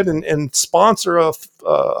go ahead and sponsor a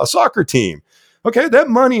soccer team. Okay, that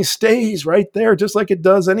money stays right there, just like it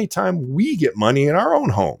does anytime we get money in our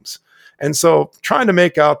own homes. And so trying to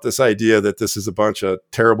make out this idea that this is a bunch of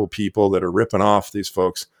terrible people that are ripping off these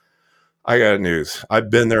folks, I got news.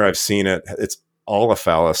 I've been there. I've seen it. It's all a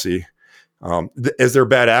fallacy. Is there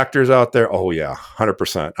bad actors out there? Oh, yeah,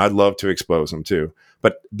 100%. I'd love to expose them too.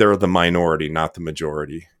 But they're the minority, not the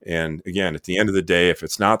majority. And again, at the end of the day, if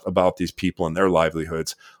it's not about these people and their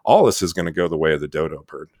livelihoods, all this is going to go the way of the dodo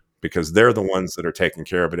bird, because they're the ones that are taking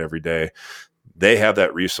care of it every day. They have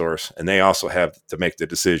that resource, and they also have to make the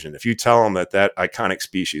decision. If you tell them that iconic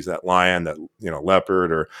species, that lion, that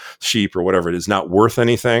leopard or sheep or whatever, it is not worth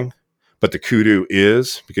anything, but the kudu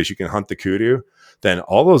is, because you can hunt the kudu, then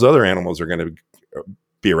all those other animals are going to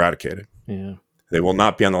be eradicated. Yeah, they will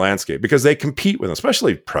not be on the landscape because they compete with them,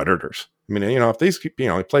 especially predators. I mean, if these,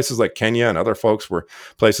 places like Kenya and other folks were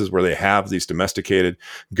places where they have these domesticated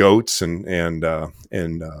goats and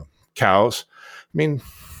cows. I mean,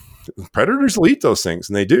 predators will eat those things,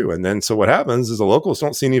 and they do. And then so what happens is the locals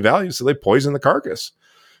don't see any value, so they poison the carcass,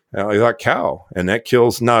 like that cow, and that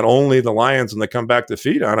kills not only the lions when they come back to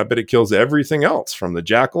feed on it, but it kills everything else, from the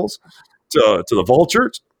jackals to the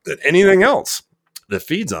vultures and anything else that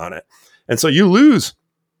feeds on it. And so you lose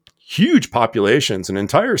huge populations and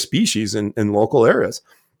entire species in local areas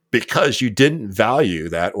because you didn't value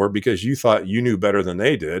that, or because you thought you knew better than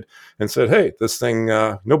they did and said, hey, this thing,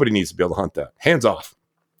 nobody needs to be able to hunt that. Hands off.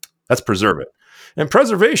 Let's preserve it. And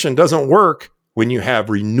preservation doesn't work when you have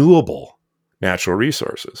renewable natural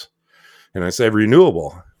resources. And I say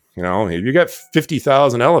renewable, if you got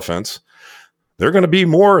 50,000 elephants, they're going to be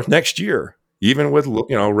more next year. even with,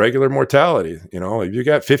 regular mortality. If you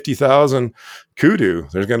got 50,000 kudu,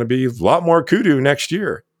 there's going to be a lot more kudu next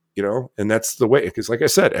year, and that's the way, because like I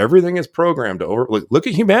said, everything is programmed to look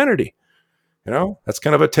at humanity. That's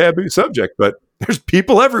kind of a taboo subject, but there's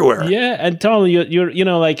people everywhere. Yeah, and Tom, you're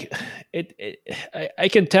like I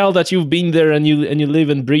can tell that you've been there and you live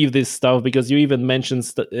and breathe this stuff, because you even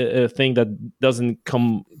mentioned a thing that doesn't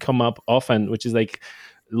come up often, which is like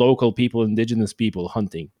local people, indigenous people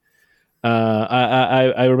hunting.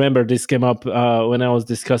 I remember this came up when I was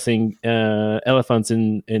discussing elephants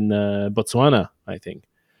in Botswana. I think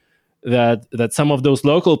that some of those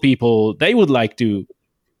local people, they would like to,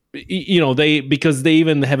 because they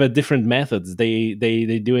even have a different methods. They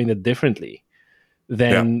doing it differently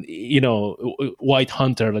than white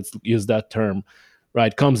hunter. Let's use that term,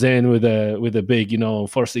 right? Comes in with a big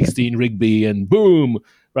 416 Rigby and boom,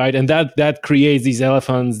 right? And that creates these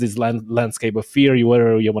elephants, this landscape of fear,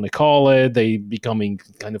 whatever you want to call it. They becoming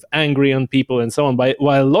kind of angry on people and so on.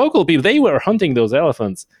 While local people, they were hunting those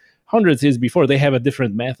elephants hundreds of years before. They have a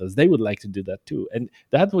different methods. They would like to do that too, and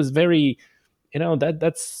that was very.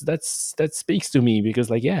 That speaks to me, because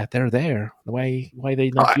they're there. Why they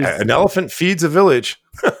not use an elephant feeds a village.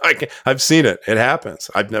 I've seen it. It happens.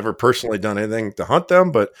 I've never personally done anything to hunt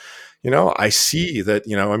them, but I see that.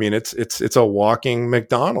 It's a walking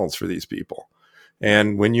McDonald's for these people.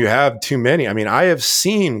 And when you have too many, I have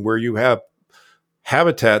seen where you have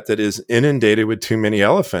habitat that is inundated with too many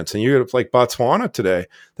elephants. And you go to like Botswana today,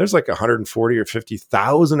 there's like 140 or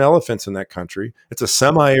 50,000 elephants in that country. It's a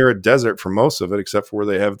semi-arid desert for most of it, except for where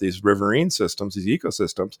they have these riverine systems, these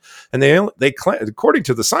ecosystems. And they claim, according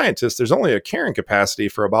to the scientists, there's only a carrying capacity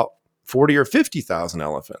for about 40 or 50,000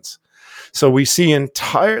 elephants. So we see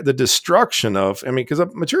the destruction of, because a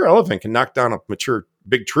mature elephant can knock down a mature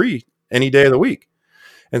big tree any day of the week.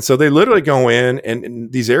 And so they literally go in,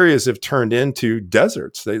 and these areas have turned into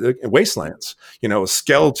deserts, wastelands,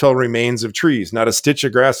 skeletal remains of trees, not a stitch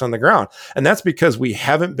of grass on the ground. And that's because we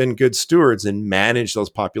haven't been good stewards and managed those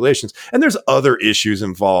populations. And there's other issues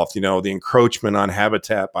involved, the encroachment on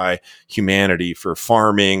habitat by humanity for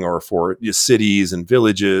farming or for cities and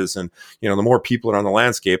villages. And, the more people are on the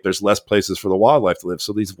landscape, there's less places for the wildlife to live.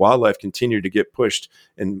 So these wildlife continue to get pushed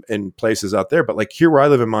in places out there. But like here where I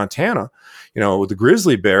live in Montana, the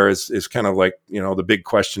grizzly bear is kind of like, the big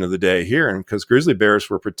question of the day here. And because grizzly bears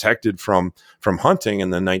were protected from hunting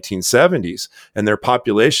in the 1970s, and their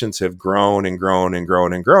populations have grown and grown and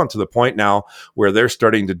grown and grown to the point now where they're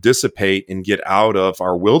starting to dissipate and get out of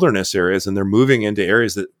our wilderness areas, and they're moving into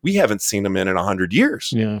areas that we haven't seen them in 100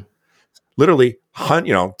 years. Yeah. Literally,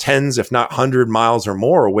 tens, if not 100 miles or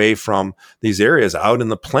more away from these areas out in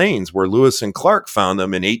the plains where Lewis and Clark found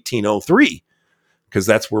them in 1803. Because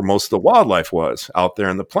that's where most of the wildlife was, out there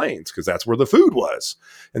in the plains, because that's where the food was.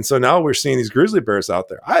 And so now we're seeing these grizzly bears out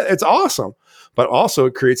there. It's awesome, but also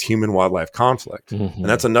it creates human-wildlife conflict. Mm-hmm. And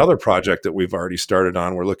that's another project that we've already started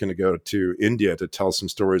on. We're looking to go to India to tell some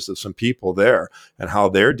stories of some people there and how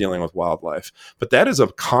they're dealing with wildlife. But that is a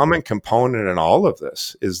common component in all of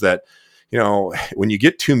this, is that when you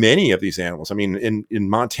get too many of these animals, in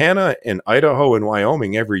Montana and Idaho and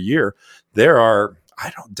Wyoming every year, there are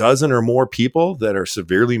a dozen or more people that are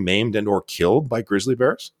severely maimed and or killed by grizzly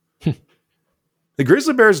bears. The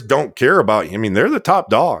grizzly bears don't care about you. They're the top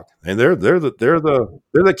dog, and they're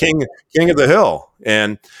the king of the hill.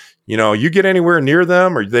 And you get anywhere near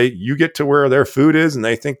them, or you get to where their food is, and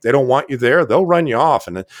they think they don't want you there, they'll run you off.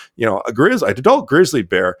 And an adult grizzly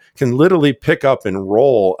bear can literally pick up and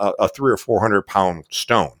roll a 300 or 400 pound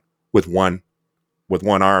stone with one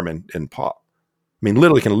arm and paw.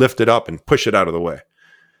 Literally can lift it up and push it out of the way.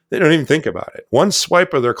 They don't even think about it. One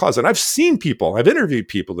swipe of their claws. And I've interviewed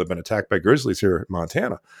people that have been attacked by grizzlies here in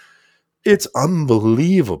Montana. It's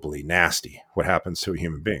unbelievably nasty what happens to a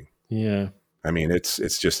human being. Yeah.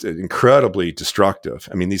 It's just incredibly destructive.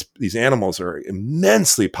 These animals are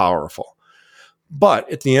immensely powerful.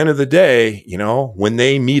 But at the end of the day, when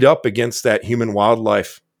they meet up against that human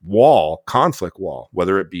wildlife conflict wall,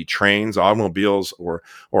 whether it be trains, automobiles, or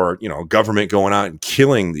government going out and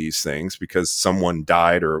killing these things because someone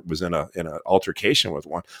died or was in an altercation with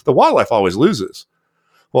one, the wildlife always loses.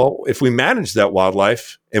 Well, if we manage that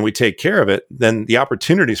wildlife and we take care of it, then the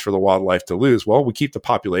opportunities for the wildlife to lose, we keep the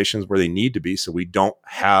populations where they need to be, so we don't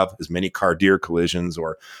have as many car-deer collisions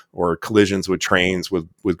or collisions with trains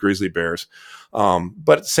with grizzly bears.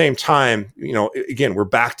 But at the same time, again, we're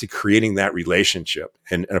back to creating that relationship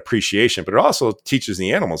and appreciation, but it also teaches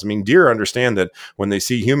the animals. Deer understand that when they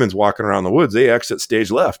see humans walking around the woods, they exit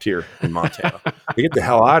stage left here in Montana. They get the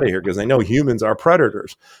hell out of here because they know humans are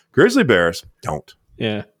predators. Grizzly bears don't.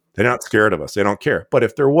 Yeah. They're not scared of us. They don't care. But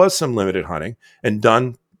if there was some limited hunting and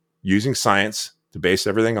done using science to base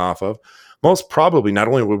everything off of, most probably not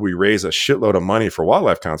only would we raise a shitload of money for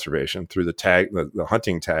wildlife conservation through the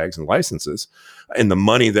hunting tags and licenses, and the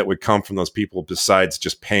money that would come from those people besides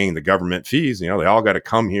just paying the government fees. They all got to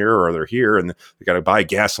come here, or they're here and they got to buy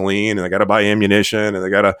gasoline and they got to buy ammunition and they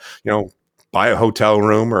got to, buy a hotel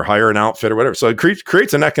room or hire an outfit or whatever. So it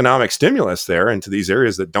creates an economic stimulus there into these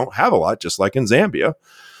areas that don't have a lot, just like in Zambia.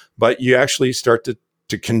 But you actually start to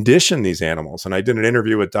condition these animals. And I did an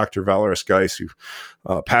interview with Dr. Valeris Geis, who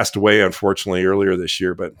passed away, unfortunately, earlier this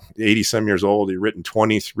year, but 80-some years old. He'd written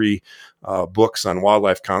 23 books on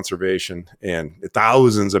wildlife conservation and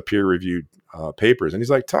thousands of peer-reviewed papers. And he's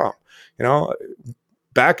like, Tom,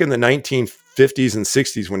 back in the 1950s and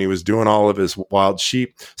 60s, when he was doing all of his wild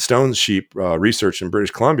sheep, stone sheep research in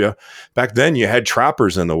British Columbia, back then you had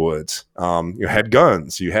trappers in the woods. You had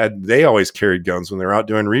guns. They always carried guns when they were out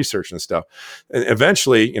doing research and stuff. And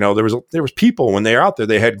eventually, there was people when they were out there,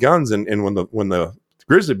 they had guns, and when the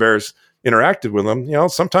grizzly bears interacted with them,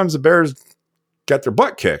 sometimes the bears got their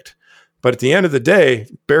butt kicked. But at the end of the day,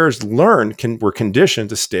 bears were conditioned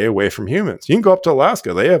to stay away from humans. You can go up to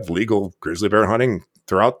Alaska; they have legal grizzly bear hunting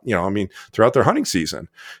throughout their hunting season,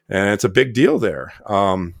 and it's a big deal there.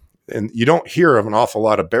 And you don't hear of an awful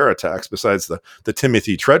lot of bear attacks besides the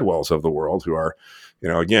Timothy Treadwells of the world, who are,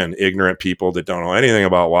 again, ignorant people that don't know anything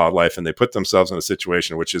about wildlife, and they put themselves in a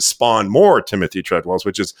situation which has spawned more Timothy Treadwells,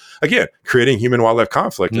 which is, again, creating human wildlife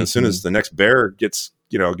conflict. And as soon as the next bear gets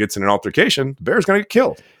in an altercation, the bear's going to get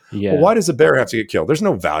killed. Yeah. Well, why does the bear have to get killed? There's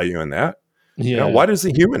no value in that. Yeah. Why does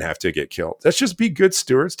the human have to get killed? Let's just be good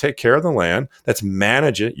stewards, take care of the land. Let's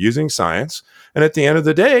manage it using science. And at the end of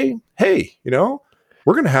the day, hey,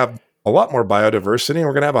 we're going to have a lot more biodiversity, and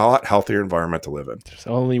we're going to have a lot healthier environment to live in. There's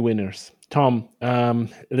only winners. Tom,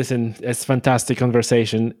 listen, it's fantastic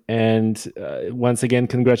conversation, and once again,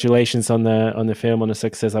 congratulations on the film, on the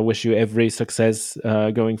success. I wish you every success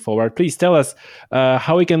going forward. Please tell us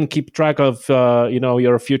how we can keep track of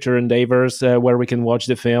your future endeavors, where we can watch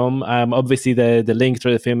the film. Obviously, the link to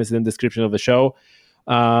the film is in the description of the show.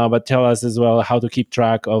 But tell us as well how to keep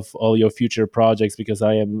track of all your future projects, because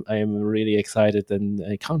I am really excited and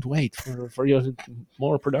I can't wait for your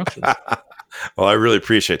more productions. Well, I really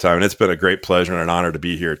appreciate it, Tom, and it's been a great pleasure and an honor to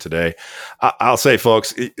be here today. I'll say,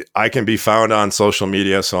 folks, I can be found on social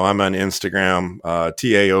media, so I'm on Instagram,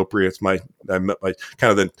 T.A. Opre. It's my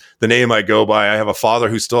kind of the name I go by. I have a father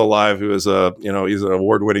who's still alive, who is he's an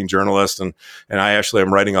award-winning journalist, and I actually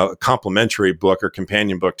am writing a complimentary book or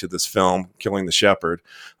companion book to this film, Killing the Shepherd.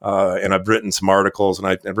 And I've written some articles, and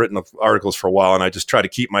I've written articles for a while, and I just try to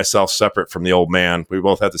keep myself separate from the old man. We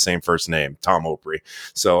both have the same first name, Tom Opre.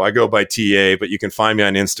 So I go by TA, but you can find me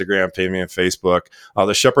on Instagram, find me on Facebook.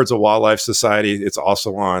 The Shepherds of Wildlife Society, it's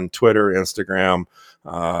also on Twitter, Instagram,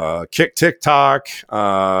 TikTok,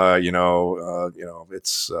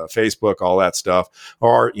 it's Facebook, all that stuff,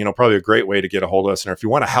 or, probably a great way to get a hold of us. And if you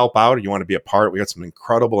want to help out or you want to be a part, we got some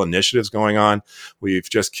incredible initiatives going on. We've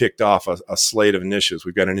just kicked off a slate of initiatives.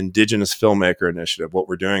 We've got an Indigenous filmmaker initiative. What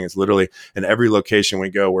we're doing is literally in every location we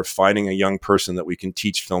go, we're finding a young person that we can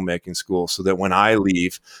teach filmmaking school so that when I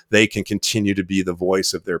leave, they can continue to be the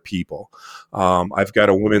voice of their people. I've got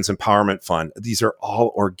a women's empowerment fund. These are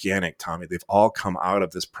all organic, Tommy. They've all come out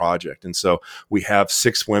of this project. And so we have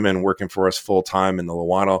 6 women working for us full time in the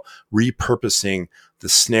Lawano, repurposing the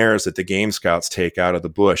snares that the Game Scouts take out of the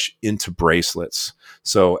bush into bracelets.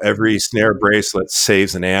 So every snare bracelet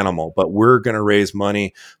saves an animal, but we're going to raise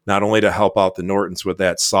money not only to help out the Nortons with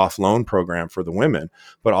that soft loan program for the women,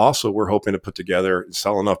 but also we're hoping to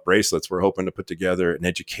sell enough bracelets. We're hoping to put together an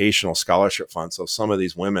educational scholarship fund. So some of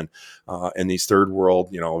these women in these third world,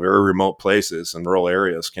 very remote places and rural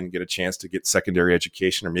areas can get a chance to get secondary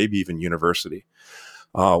education or maybe even university.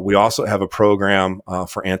 We also have a program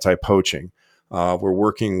for anti-poaching. We're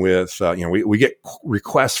working with, we get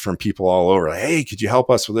requests from people all over. Like, hey, could you help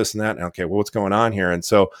us with this and that? And okay, well, what's going on here? And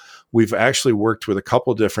so we've actually worked with a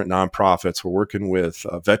couple different nonprofits. We're working with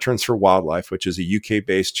Veterans for Wildlife, which is a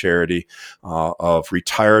UK-based charity of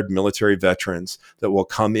retired military veterans that will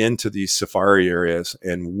come into these safari areas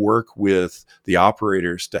and work with the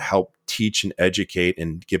operators to help teach and educate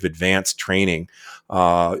and give advanced training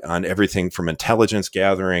on everything from intelligence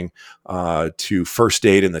gathering to first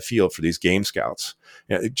aid in the field for these Game Scouts.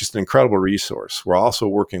 Just an incredible resource. We're also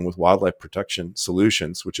working with Wildlife Protection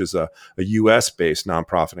Solutions, which is a U.S.-based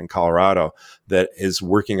nonprofit in Colorado that is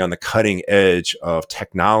working on the cutting edge of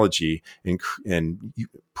technology and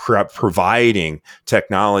providing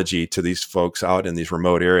technology to these folks out in these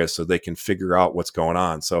remote areas so they can figure out what's going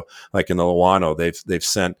on. So like in the Lawano, they've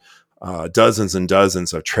sent dozens and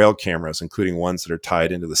dozens of trail cameras, including ones that are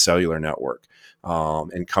tied into the cellular network,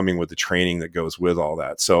 and coming with the training that goes with all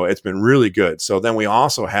that. So it's been really good. So then we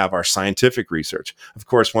also have our scientific research. Of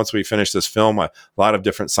course, once we finished this film, a lot of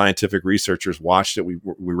different scientific researchers watched it. We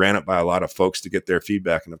ran it by a lot of folks to get their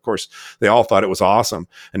feedback. And of course, they all thought it was awesome.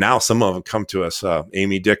 And now some of them come to us,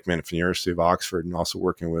 Amy Dickman from the University of Oxford, and also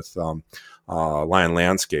working with Lion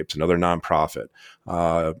Landscapes, another nonprofit,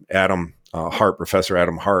 Professor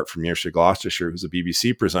Adam Hart from University of Gloucestershire, who's a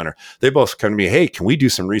BBC presenter. They both come to me, hey, can we do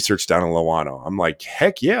some research down in Lowano? I'm like,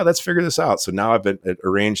 heck yeah, let's figure this out. So now I've been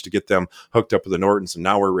arranged to get them hooked up with the Nortons, and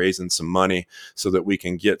now we're raising some money so that we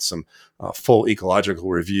can get some full ecological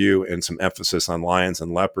review and some emphasis on lions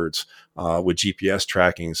and leopards with GPS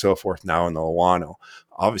tracking and so forth now in the Lowano.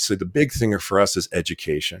 Obviously, the big thing for us is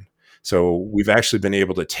education. So we've actually been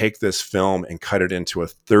able to take this film and cut it into a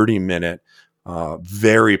 30-minute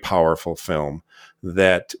very powerful film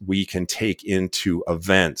that we can take into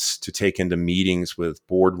events, to take into meetings with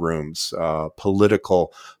boardrooms,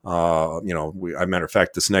 political, matter of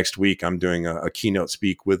fact, this next week, I'm doing a keynote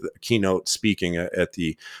speaking at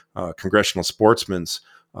the Congressional Sportsmen's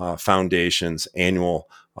Foundation's annual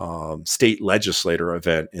state legislator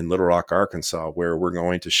event in Little Rock, Arkansas, where we're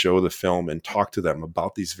going to show the film and talk to them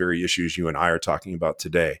about these very issues you and I are talking about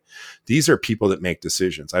today. These are people that make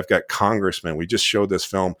decisions. I've got congressmen. We just showed this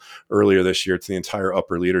film earlier this year to the entire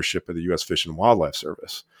upper leadership of the U.S. Fish and Wildlife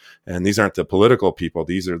Service. And these aren't the political people.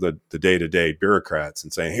 These are the day-to-day bureaucrats,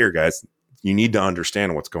 and saying, here, guys, you need to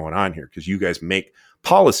understand what's going on here, because you guys make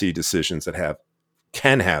policy decisions that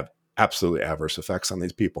can have absolutely adverse effects on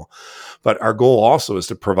these people. But our goal also is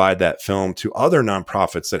to provide that film to other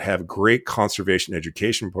nonprofits that have great conservation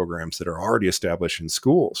education programs that are already established in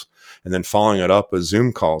schools, and then following it up with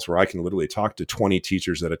Zoom calls where I can literally talk to 20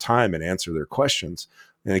 teachers at a time and answer their questions.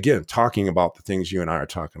 And again, talking about the things you and I are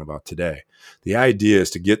talking about today. The idea is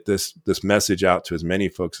to get this message out to as many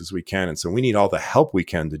folks as we can. And so we need all the help we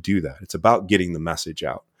can to do that. It's about getting the message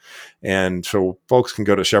out. And so folks can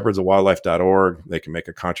go to shepherdsofwildlife.org. They can make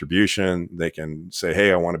a contribution. They can say,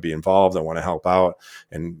 hey, I want to be involved. I want to help out.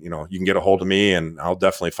 And, you can get a hold of me, and I'll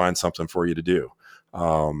definitely find something for you to do.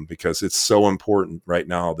 Because it's so important right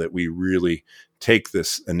now that we really take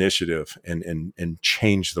this initiative and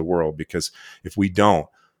change the world. Because if we don't,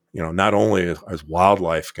 not only is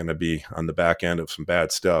wildlife going to be on the back end of some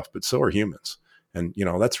bad stuff, but so are humans. And,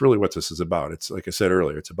 that's really what this is about. It's like I said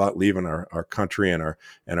earlier, it's about leaving our country and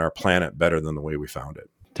our planet better than the way we found it.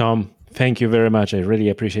 Tom, thank you very much. I really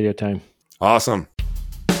appreciate your time. Awesome.